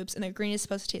Fruit Loops and the green is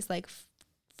supposed to taste like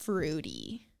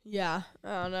fruity. Yeah.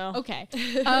 I don't know. Okay.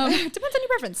 Depends on your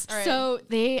preference. All right. So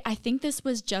I think this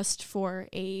was just for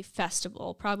a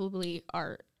festival, probably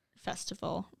art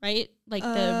festival, right? Like the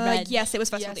red Yes, it was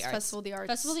Festival Yes, of the Arts. Festival of the Arts.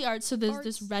 Festival of the Arts. So there's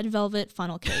this Arts. red velvet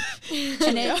funnel cake,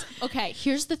 and it's okay.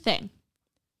 Here's the thing.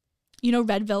 You know,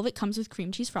 red velvet comes with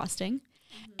cream cheese frosting,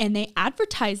 and they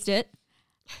advertised it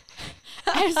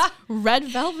as red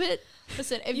velvet.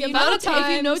 Listen, if The you, amount know, of if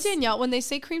you know times- Danielle, when they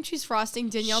say cream cheese frosting,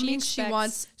 Danielle She means she expects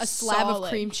wants a slab of solid.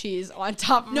 cream cheese on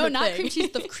top of No, her not thing. cream cheese.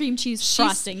 The cream cheese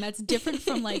frosting. That's different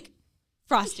from like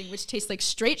frosting, which tastes like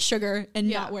straight sugar and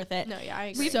Yeah. not worth it. No, yeah, I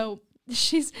agree. So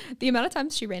She's the amount of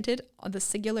times she ranted on the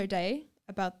singular day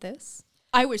about this.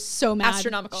 I was so mad.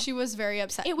 Astronomical. She was very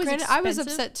upset. It was Granted, I was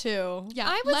expensive. upset too. Yeah,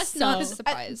 I was less not so.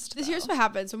 surprised. Here's though. what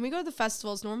happens when we go to the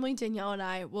festivals. Normally, Danielle and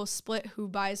I will split who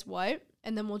buys what,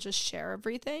 and then we'll just share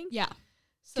everything. Yeah,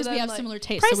 So because we then, have like, similar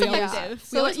tastes. price So we always,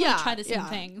 effective. we always So, want yeah, to try the same yeah.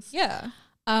 things. Yeah.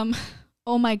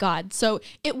 Oh my god. So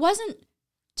it wasn't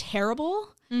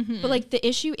terrible, Mm-hmm. but like the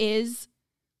issue is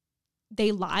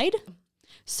they lied.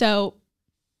 So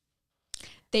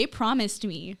they promised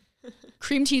me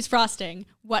cream cheese frosting.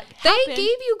 What They happened? gave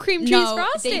you cream cheese No,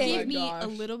 frosting. They Oh gave my me a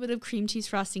gosh. little bit of cream cheese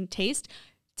frosting taste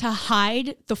to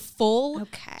hide the full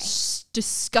Okay.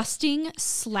 disgusting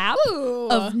slap Ooh.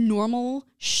 of normal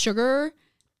sugar,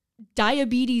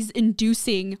 diabetes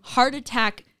inducing, heart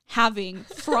attack having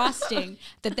frosting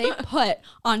that they put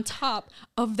on top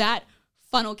of that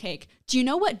funnel cake. Do you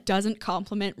know what doesn't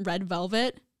complement red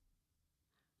velvet?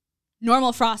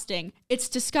 Normal frosting. It's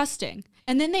disgusting.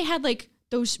 And then they had like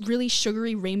those really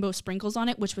sugary rainbow sprinkles on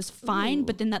it, which was fine,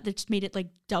 but then that just made it like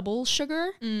double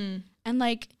sugar. And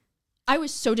like, I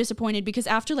was so disappointed because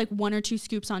after like one or two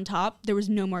scoops on top, there was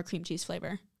no more cream cheese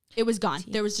flavor. It was gone.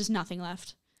 There was just nothing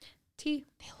left. Tea.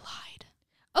 They lied.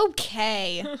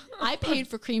 Okay. I paid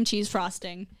for cream cheese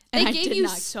frosting. They And I gave did you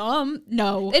not. some.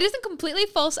 No. It isn't completely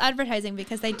false advertising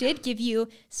because they did give you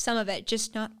some of it,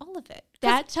 just not all of it.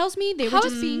 That tells me they were How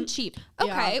just is- being cheap.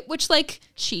 Okay, which like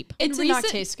Cheap. It in did not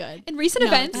recent- taste good. in recent No,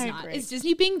 events, I agree. is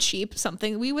Disney being cheap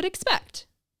something we would expect?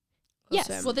 Yes.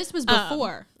 Listen. Well, this was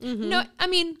before. No, I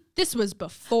mean This was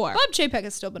before. Bob Chapek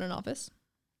has still been in office.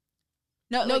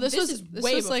 No, No, like, this was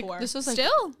way like before. this was like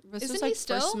Still, this isn't was he like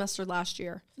still? first semester last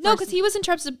year. No, because he was in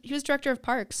charge. He was director of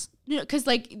parks. because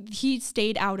like he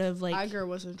stayed out of like Iger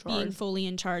was in being charge. fully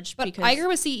in charge. But because Iger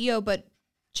was CEO, but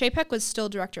Chapek was still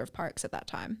director of parks at that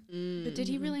time. But did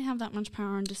he really have that much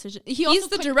power on decision? He He's also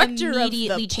the couldn't director of the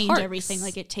immediately change parks. everything.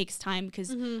 Like it takes time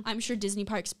because I'm sure Disney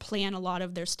parks plan a lot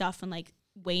of their stuff and like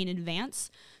way in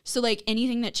advance. So like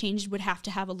anything that changed would have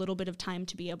to have a little bit of time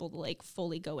to be able to like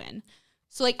fully go in.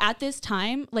 So like at this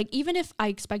time, like even if I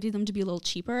expected them to be a little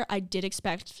cheaper, I did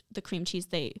expect the cream cheese.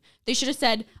 They should have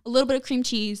said a little bit of cream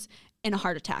cheese and a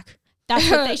heart attack. That's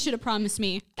what they should have promised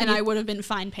me, and I would have been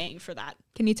fine paying for that.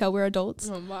 Can you tell we're adults?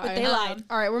 Oh my. But they lied.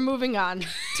 All right, we're moving on.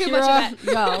 Too much of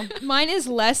Kira, Go. Mine is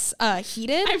less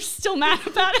heated. I'm still mad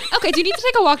about it. Okay, do you need to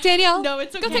take a walk, Danielle? No,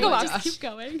 it's okay. Go take a walk. Just keep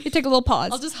going. You take a little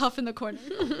pause. I'll just huff in the corner.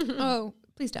 Oh,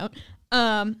 please don't.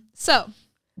 So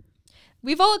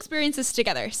we've all experienced this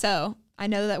together, so I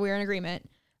know that we're in agreement.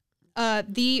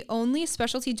 The only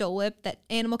specialty Dole Whip that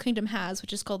Animal Kingdom has,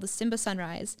 which is called the Simba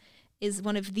Sunrise, is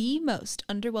one of the most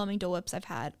underwhelming Dole Whips I've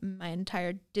had in my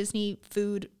entire Disney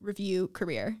food review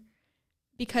career.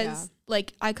 Because Yeah.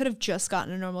 like I could have just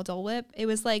gotten a normal Dole Whip. It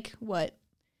was like what?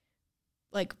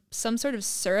 Like some sort of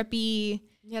syrupy.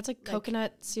 Yeah, it's like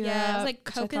coconut syrup. Yeah, it was like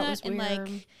which I thought coconut was and weird.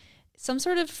 like some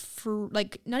sort of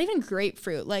like not even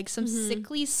grapefruit, like some Mhm.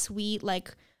 sickly sweet,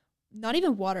 like not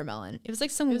even watermelon. It was like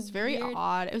some. It was very weird-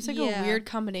 odd. It was like Yeah. a weird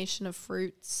combination of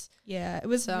fruits. Yeah, it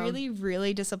was So- really,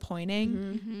 really disappointing.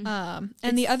 Mm-hmm.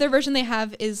 And the other version they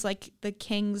have is like the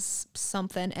King's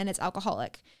something, and it's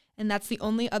alcoholic, and that's the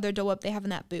only other Dole Whip they have in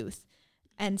that booth.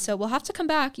 And so we'll have to come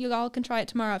back. You all can try it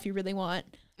tomorrow if you really want.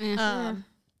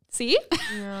 See,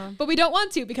 Yeah. but we don't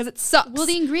want to because it sucks. Well,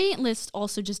 the ingredient list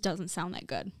also just doesn't sound that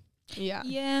good. Yeah.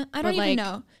 Yeah, I But, don't even like-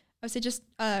 know. I would say just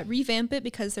revamp it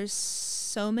because there's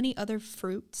so many other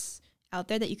fruits out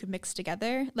there that you could mix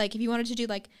together. Like if you wanted to do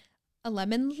like a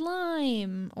lemon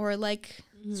lime or like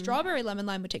strawberry lemon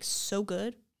lime would taste so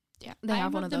good. Yeah, they I have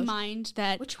am one of of the those. mind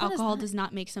that Which one is alcohol that? does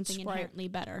not make something Sprite. inherently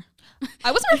better.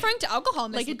 I wasn't referring to alcohol,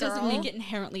 Miss Like it doesn't Girl. make it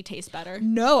inherently taste better.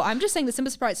 No, I'm just saying the Simba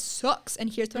Surprise sucks,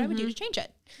 and here's what I would do to change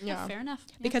it. Yeah. Fair enough.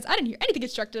 Because I didn't hear anything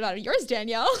constructed out of yours,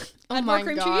 Danielle. Oh Add more my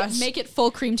cream gosh. cheese. Make it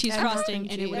full cream cheese Add more frosting,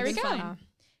 cream and it cheese. would There be we go. fine.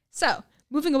 So,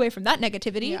 moving away from that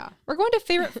negativity, Yeah. we're going to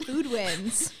favorite food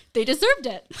wins. They deserved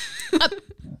it.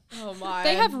 Oh my.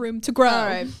 They have room to grow. All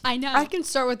right. I know. I can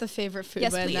start with the favorite food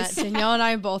Yes, win please. that Danielle and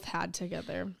I both had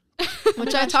together,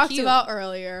 which I gosh, talked cute. about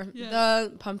earlier. Yeah.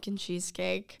 The pumpkin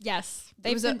cheesecake. yes. It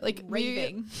They've was been like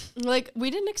raving. we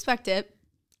didn't expect it,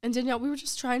 and Danielle, we were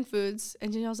just trying foods,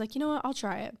 and Danielle was like, you know what, I'll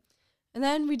try it, and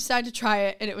then we decided to try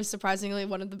it, and it was surprisingly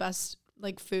one of the best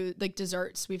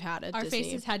desserts we've had at Our Disney.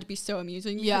 faces had to be so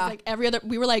amusing. Because, Yeah. like every other,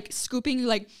 we were like scooping,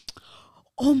 like,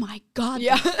 oh my god,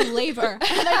 Yeah. the flavor.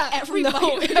 And, like, every No,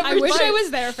 bite. I wish bite. I was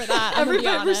there for that. I'm Every gonna be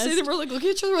time we're honest. sitting, we're like looking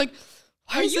at each other, like,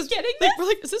 why Are is you this, getting like, we're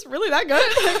like, is this really that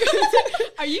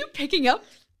good? Are you picking up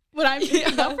what I'm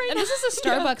picking up right And now? this is a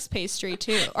Starbucks pastry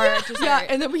too, or a dessert. Yeah,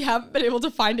 and then we haven't been able to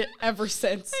find it ever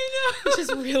since. I know. Which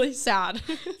is really sad.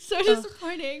 So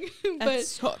disappointing. that But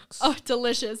sucks. oh,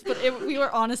 delicious. But we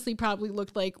were honestly probably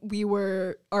looked like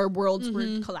our worlds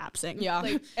were collapsing. Yeah.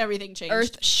 Like everything changed.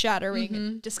 Earth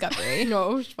shattering discovery.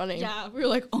 No, it was funny. Yeah. We were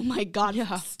like, oh my god, yeah.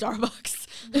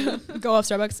 Starbucks. Go off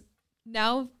Starbucks.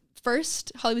 Now,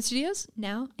 first Hollywood Studios.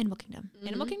 Now Animal Kingdom.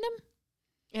 Animal Kingdom.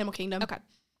 Animal Kingdom. Okay.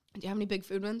 Do you have any big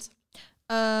food wins?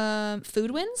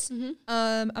 Food wins. Mm-hmm.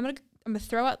 I'm gonna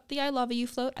throw out the I Love You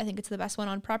float. I think it's the best one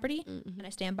on property, Mm-hmm. and I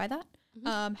stand by that.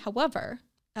 However,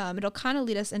 it'll kind of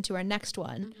lead us into our next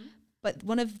one. But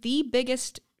one of the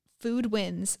biggest food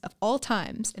wins of all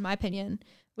times, in my opinion,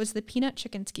 was the peanut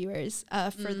chicken skewers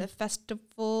for the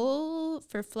festival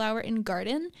for Flower and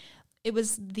Garden. It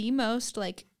was the most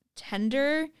like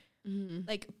tender,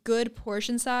 like good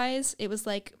portion size. It was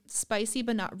like spicy,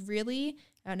 but not really.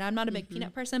 And I'm not a big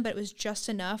peanut person, but it was just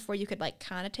enough where you could like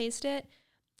kind of taste it.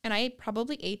 And I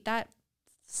probably ate that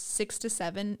 5 to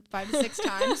 6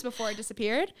 times before it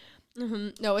disappeared.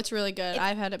 No, it's really good.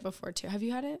 I've had it before too. Have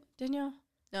you had it, Danielle?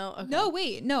 No. Okay. No,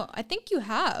 wait, no, I think you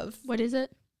have. What is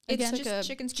it? It's It's just like a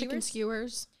chicken skewers.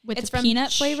 skewers. With It's the from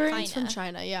peanut flavor? China. It's from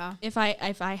China. Yeah. If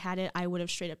I had it, I would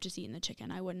have straight up just eaten the chicken.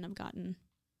 I wouldn't have gotten.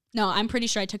 No, I'm pretty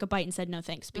sure I took a bite and said no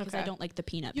thanks because I Okay. don't like the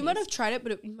peanut. You might have tried it,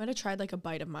 but you might have tried like a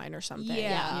bite of mine or something.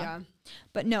 Yeah. Yeah.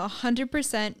 But no,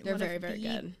 100%. They're one very, of very the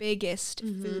good. biggest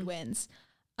food wins.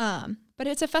 But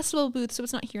it's a festival booth, so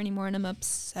it's not here anymore, and I'm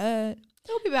upset.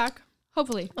 They'll be back.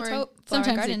 Hopefully. Let's Or hope. Flower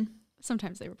sometimes Garden.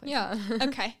 Sometimes they replace. Yeah.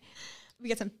 Okay. We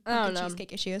got some I don't pumpkin know.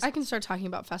 cheesecake issues. I can start talking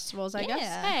about festivals, I guess.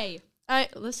 Yeah. Hey,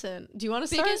 Listen, do you want to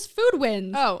start? biggest food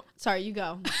wins. Oh, sorry, you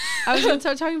go. I was going to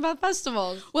start talking about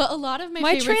festivals. Well, a lot of my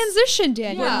My favorites transition, were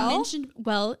Danielle. mentioned.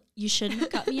 Well, you shouldn't have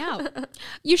cut me out.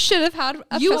 You should have had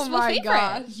a You- oh festival my favorite.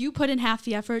 God. You put in half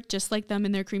the effort, just like them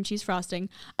in their cream cheese frosting.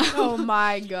 Oh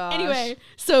my gosh. Anyway,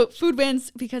 so food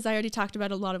wins because I already talked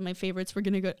about a lot of my favorites.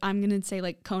 I'm gonna say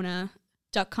like Kona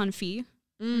duck confit.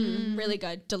 Really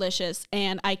good, delicious,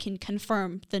 and I can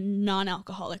confirm the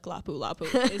non-alcoholic Lapu Lapu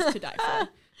is to die for.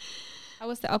 How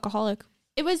was the alcoholic?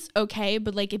 It was okay,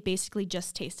 but like it basically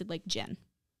just tasted like gin.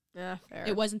 Yeah, fair.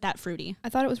 It wasn't that fruity. I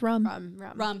thought it was rum.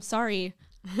 Rum, sorry.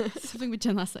 Something with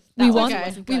gin last night. We That want also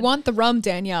wasn't we good. want the rum,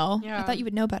 Danielle. Yeah. I thought you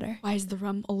would know better. Why is the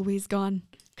rum always gone?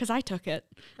 Because I took it.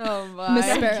 Oh my. Miss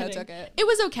I'm Sparrow kidding. took it. It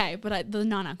was okay, but the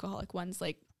non-alcoholic one's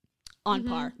like on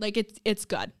par. Like it's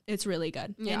good. It's really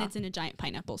good, and Yeah. it's in a giant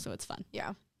pineapple, so it's fun.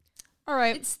 Yeah. All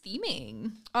right. It's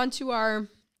theming. On to our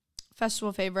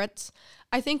festival favorites.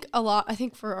 I think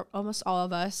for almost all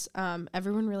of us,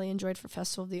 everyone really enjoyed for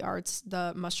Festival of the Arts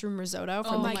the mushroom risotto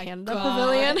from the my Canada God.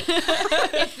 Pavilion.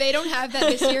 If they don't have that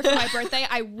this year for my birthday,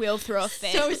 I will throw a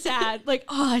fit. So sad. Like,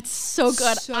 oh, it's so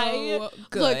good. So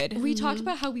good. Look, we talked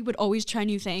about how we would always try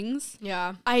new things.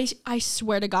 Yeah. I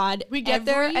swear to God, We get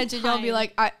there every and Danielle will be time-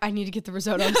 like, I need to get the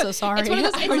risotto. I'm so sorry. It's one of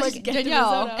those. I It's was like like, get the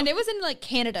Danielle. risotto. And it was in like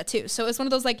Canada too, so it's one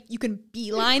of those like you can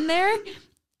beeline there,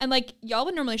 and like y'all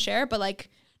would normally share, but like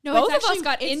no, both it's of us actually-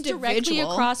 got it's directly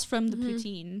individual. across from the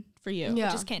poutine for you. Yeah.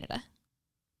 which is Canada.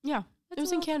 Yeah. It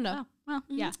was in Canada. Oh, well,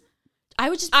 yeah. I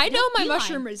would just. I know my beeline.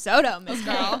 mushroom risotto, Miss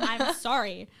Girl, Girl. I'm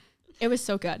sorry. It was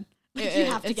so good. It- you it-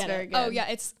 have to it's get very it. good. Oh yeah,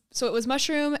 it's so it was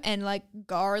mushroom and like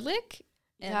garlic.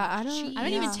 And Yeah, I cheese. I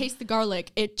don't even Yeah. taste the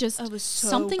garlic. It just It was so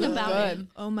something good. about it.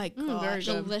 Oh my god, very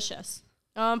good. Delicious.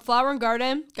 Flower and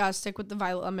Garden. Gotta stick with the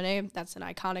violet lemonade. That's an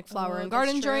iconic Flower and that's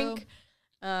Garden true. drink.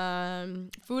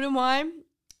 Food and Wine.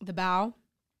 The Bow.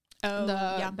 Oh The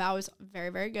yeah, Bow is very,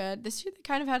 very good. This year they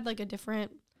kind of had like a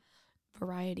different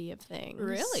variety of things.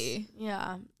 Really?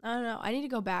 Yeah. I don't know. I need to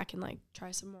go back and like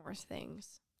try some more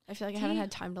things. I feel like I haven't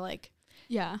had time to like.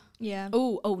 Yeah. Yeah.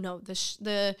 Oh no,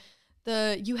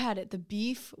 the you had it, the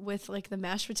beef with like the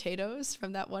mashed potatoes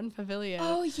from that one pavilion.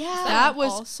 Oh yeah. That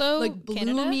was also like blew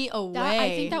Canada? me away. I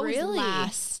think that Really? was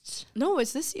last. No,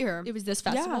 it's this year. It was this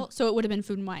festival, so it would have been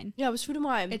Food and Wine. Yeah, it was Food and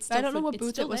Wine. It's But I still don't know food- what it's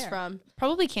booth still it was there. from.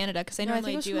 Probably Canada because I No, I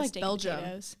normally think it was do from, a like, steak Belgium. and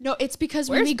potatoes. No, it's because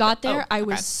when Where's we got there, oh, I okay.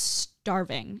 was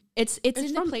starving. It's in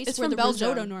the from- place it's where from the Belgium.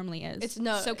 risotto normally is. It's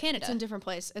no, So Canada. It's in a different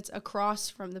place. It's across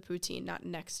from the poutine, not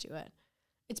next to it.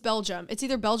 It's Belgium. It's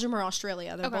either Belgium or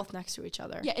Australia. They're Okay. both next to each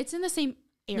other. yeah, it's in the same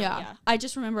area. Yeah. I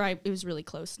just remember it was really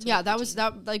close to Yeah, the that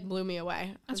poutine. like blew me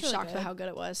away. That's I'm really shocked good. at how good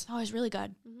it was. Oh, it was really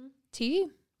good. Tea.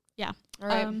 Yeah. All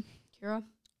right, Um, Kira.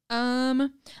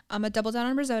 I'm a double down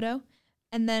on risotto.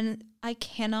 And then I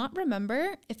cannot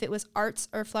remember if it was Arts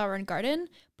or Flower and Garden,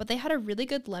 but they had a really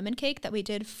good lemon cake that we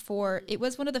did for, it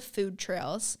was one of the food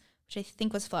trails, which I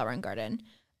think was Flower and Garden.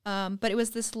 But it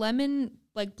was this lemon,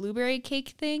 like blueberry cake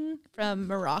thing from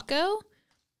Morocco.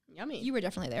 Yummy. You were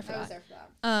definitely there for I was that. there for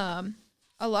that.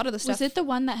 A lot of the stuff. Was it the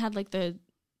one that had like the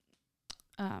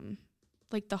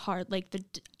hard, like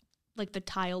the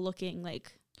tile looking,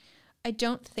 like? I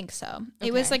don't think so.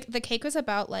 It was Okay. like, the cake was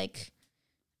about like,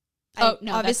 Oh,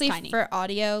 no, that's obviously tiny. for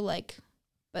audio, like,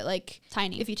 but like,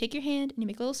 Tiny. if you take your hand and you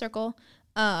make a little circle,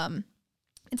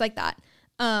 it's like that.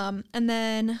 And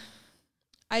then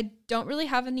I don't really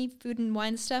have any food and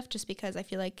wine stuff just because I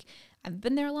feel like I've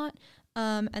been there a lot.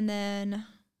 And then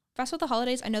Festival of the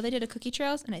Holidays, I know they did a cookie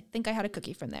trails, and I think I had a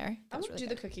cookie from there. I would do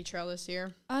the cookie trail this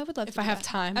year I would love if to I do have that.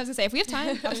 time. I was gonna say if we have time,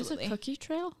 There's a absolutely. cookie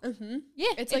trail. Mm-hmm.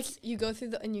 Yeah, It's like you go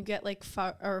through and you get like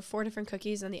 4 different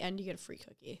cookies, and in the end you get a free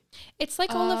cookie. it's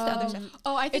like all of the other stuff.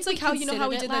 Oh, I think It's like how you know how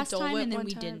we did that last Dole time, Whip and then one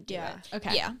we time? didn't do Yeah. it.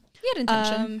 Okay. Yeah, we had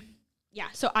intention. Yeah.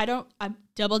 So I'm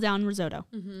double down risotto.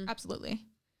 Mm-hmm. Absolutely.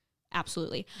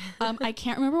 Absolutely. I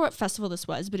can't remember what festival this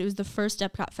was, but it was the first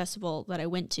Epcot festival that I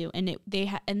went to, and they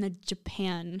had in the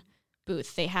Japan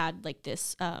booth they had like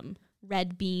this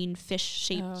red bean fish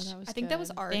shaped I think that was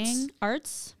Arts.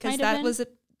 Arts Because might have that been. was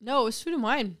it. No, it was Food and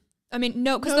Wine. I mean,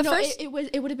 no, because the first. it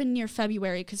would have been near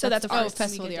February because So that's that's the Arts. first time we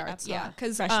Festival of get the to Arts, Epcot Yeah,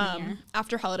 because freshman year.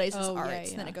 after holidays is Oh, yeah, Arts,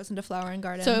 and then yeah. it goes into Flower and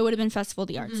Garden. So it would have been Festival of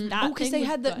the Arts. Mhm. That because thing they was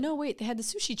had the good. they had the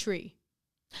sushi tree.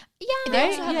 yeah, They Right?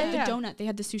 also had Yeah, like, yeah. the donut. They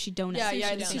had the sushi donut. The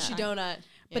donut. sushi donut.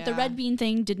 But the red bean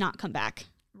thing did not come back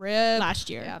rib. last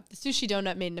year. Yeah, the sushi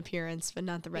donut made an appearance, but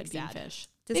not the red Big bean sad. fish.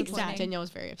 Disappointing. Danielle was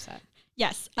very upset.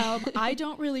 Yes. I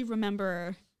don't really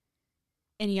remember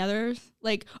any other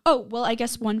I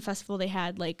guess one festival they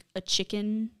had like a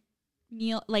chicken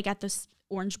meal like at this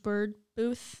Orange Bird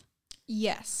booth.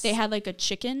 Yes, They had like a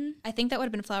chicken. I think that would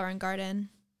have been Flower and Garden.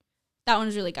 That one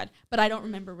was really good, but I don't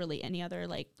remember really any other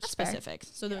like That's fair. specifics.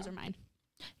 So those are mine.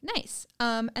 Nice.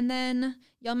 And then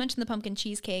y'all mentioned the pumpkin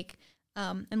cheesecake.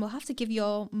 And we'll have to give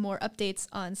y'all more updates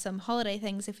on some holiday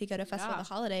things if we go to Festival of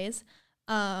the Holidays.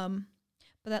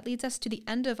 But that leads us to the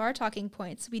end of our talking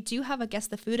points. We do have a Guess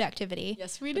the Food activity.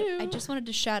 Yes, we But do. I just wanted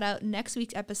to shout out next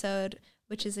week's episode,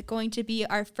 which is going to be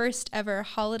our first ever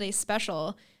holiday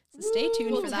special. So stay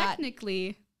tuned Well, for that.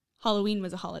 technically, Halloween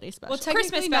was a holiday special. well, technically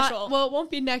Christmas not. special. Well, it won't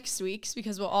be next week's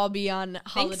because we'll all be on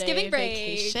holiday Thanksgiving break.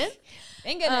 vacation.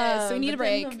 Thank goodness. So we need a but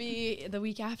then break. It'll be the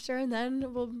week after, and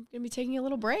then we're gonna be taking a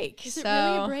little break. Is it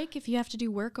really a break if you have to do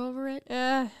work over it?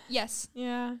 Yes.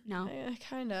 Yeah. No.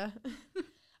 Kinda.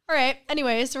 All right.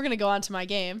 Anyways, we're gonna go on to my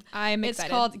game. I'm It's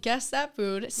excited. called Guess That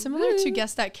Food, similar to Woo.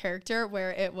 Guess That Character,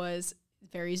 where it was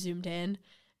very zoomed in,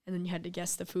 and then you had to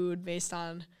guess the food based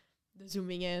on the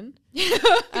zooming in.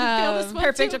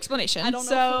 Perfect explanation. I don't know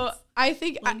So if it's I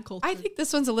think one culture. I think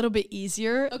this one's a little bit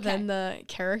easier Okay. than the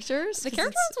characters. The 'cause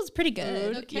character it's- ones was pretty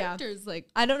good. Food. Yeah. like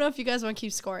I don't know if you guys want to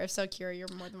keep score. If so, Kira, you're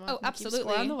more than welcome. Oh, to keep score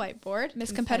absolutely. on the whiteboard.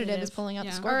 Miss Competitive is Competitive. pulling out the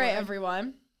Yeah. All scoreboard. right,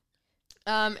 everyone.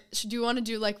 Do you want to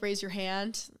do like raise your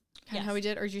hand, kind of how Yes. we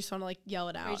did, or do you just want to like yell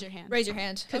it out? raise your hand. Raise your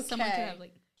hand. Because someone could Okay. have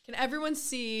like Can everyone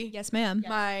see Yes, ma'am.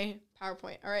 my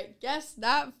PowerPoint? All right, guess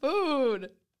that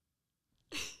food.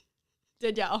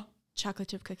 Danielle, chocolate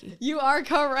chip cookie. you are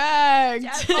correct.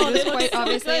 Yes. Oh, It this looks quite so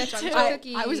obviously a good, chocolate too. chip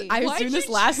cookie. I was Why'd doing this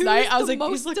you last choose night. I was the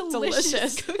like, these most look delicious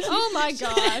delicious. cookies? Oh my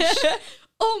gosh.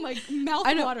 Oh my mouth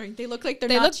I know. watering. They look like they're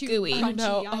They not look too gooey. I crunchy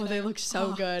know. Oh, either. they look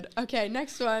so Oh. good. Okay,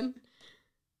 next one.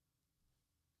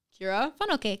 Kira,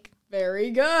 Funnel cake.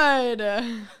 very good.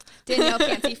 Danielle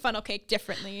can't see funnel cake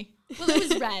differently. Well, it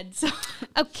was red. So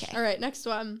Okay. All right, next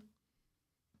one.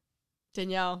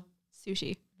 Danielle,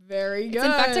 sushi. very good. It's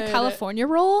in fact a California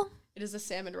roll. It is a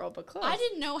salmon roll, but close. I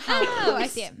didn't know how. Oh, I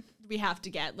see it. We have to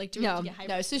get like. Do we No, have to get high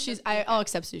no, sushi's. I'll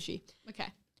accept sushi. Okay.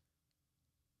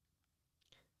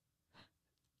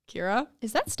 Kira.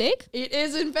 Is that steak? It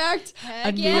is, in fact,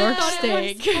 a New yeah. York I thought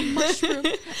it steak.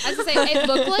 I was gonna say it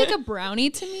looked like a brownie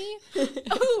to me.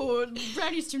 Oh,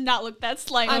 brownies do not look that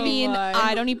slimy. I mean, my.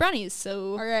 I don't eat brownies,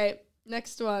 so All right,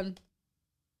 next one.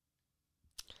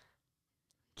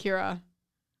 Kira.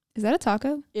 is that a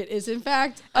taco? It is, in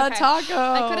fact, a Okay. taco.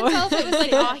 I couldn't tell if it was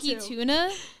like ahi tuna.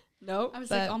 Nope. I was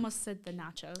but- like almost said the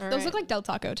nachos. All Those right. look like Del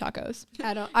Taco tacos.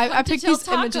 I don't. I picked these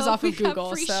images off of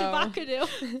Google. Free So.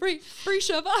 shabakadu. Free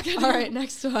shabak. All right,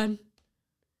 next one.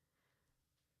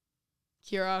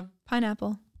 Kira.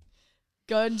 Pineapple.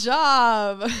 Good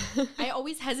job. I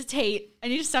always hesitate. I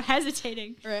need to stop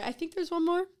hesitating. All right, I think there's one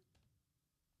more.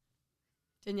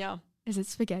 Danielle. Is it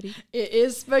spaghetti? It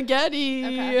is spaghetti.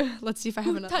 Okay. Let's see if I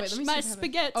have enough. Wait, Touch let me my see if I have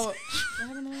spaghetti. Oh, do I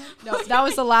have enough? No, that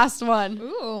was the last one.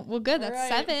 Ooh, well, good. That's All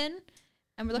right. 7,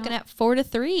 and we're looking No. at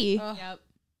 4-3. Oh, Yep.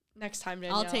 next time,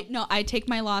 Danielle. I take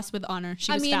my loss with honor.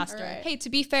 She was faster. all right. Hey, to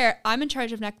be fair, I'm in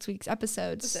charge of next week's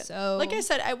episodes, Listen, so like I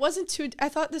said, I wasn't too. I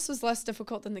thought this was less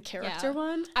difficult than the character Yeah.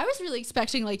 one. I was really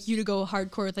expecting like you to go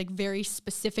hardcore with like very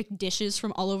specific dishes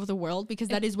from all over the world because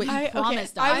that is what you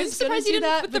promised us. I was surprised you didn't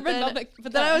that, put but the red then- velvet.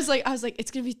 But then I was like, it's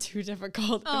gonna be too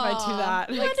difficult if I do Aw. that.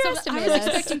 You Like, I underestimated was us.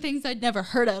 expecting things I'd never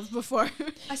heard of before.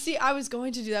 I see. I was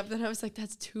going to do that, but then I was like,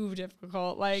 that's too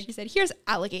difficult. Like, she said, "Here's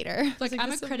alligator." Like, like, I'm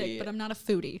a this will critic, be- but I'm not a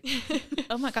foodie.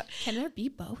 Oh my god, can there be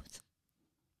both?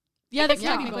 Yeah, guess they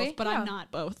can be technically, both, but yeah. I'm not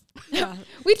both. yeah.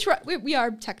 We are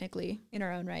technically in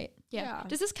our own right. Yeah.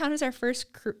 Does this count as our first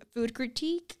food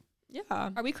critique? Yeah.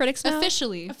 Are we critics now?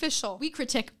 Officially, Official. we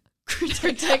critique.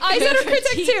 I said a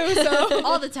critic too, so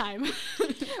all the time.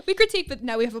 we critique, but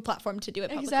now we have a platform to do it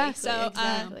publicly. Exactly. So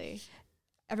exactly.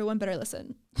 everyone better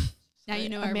listen. Now you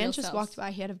know a our man real just selves. walked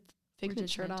by. He had a We're Figment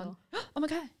shirt on. judgmental. Oh my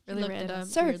god, Really looked at random.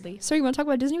 us. sir, Weirdly. sir, you want to talk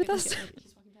about Disney with us?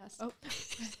 He's walking past. Oh.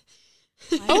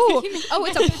 Oh,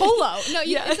 it's a polo. No,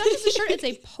 it's not just a shirt. It's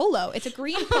a polo. It's a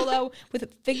green polo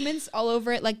with figments all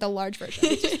over it, like the large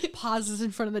version. Pauses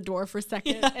in front of the door for a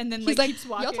second, and then He's like, keeps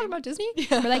walking. y'all talking about Disney?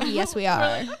 We're like, yes, we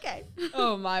are. Okay.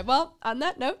 Oh my. Well, on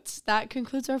that note, that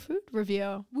concludes our food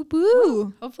review. Whoop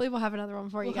woo. Hopefully, we'll have another one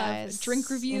for you We'll have a guys. drink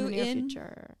review in the near in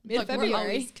future. Look, we're Mid-February.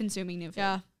 always consuming new food.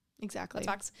 Yeah. Exactly.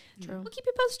 That's facts. True. We'll keep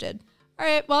you posted. All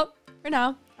right. Well, for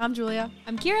now, I'm Julia.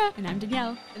 I'm Kira. And I'm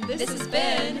Danielle. And This has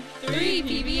been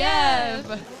 3PBF.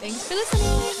 Thanks for listening.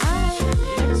 Bye.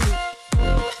 See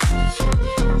you next week.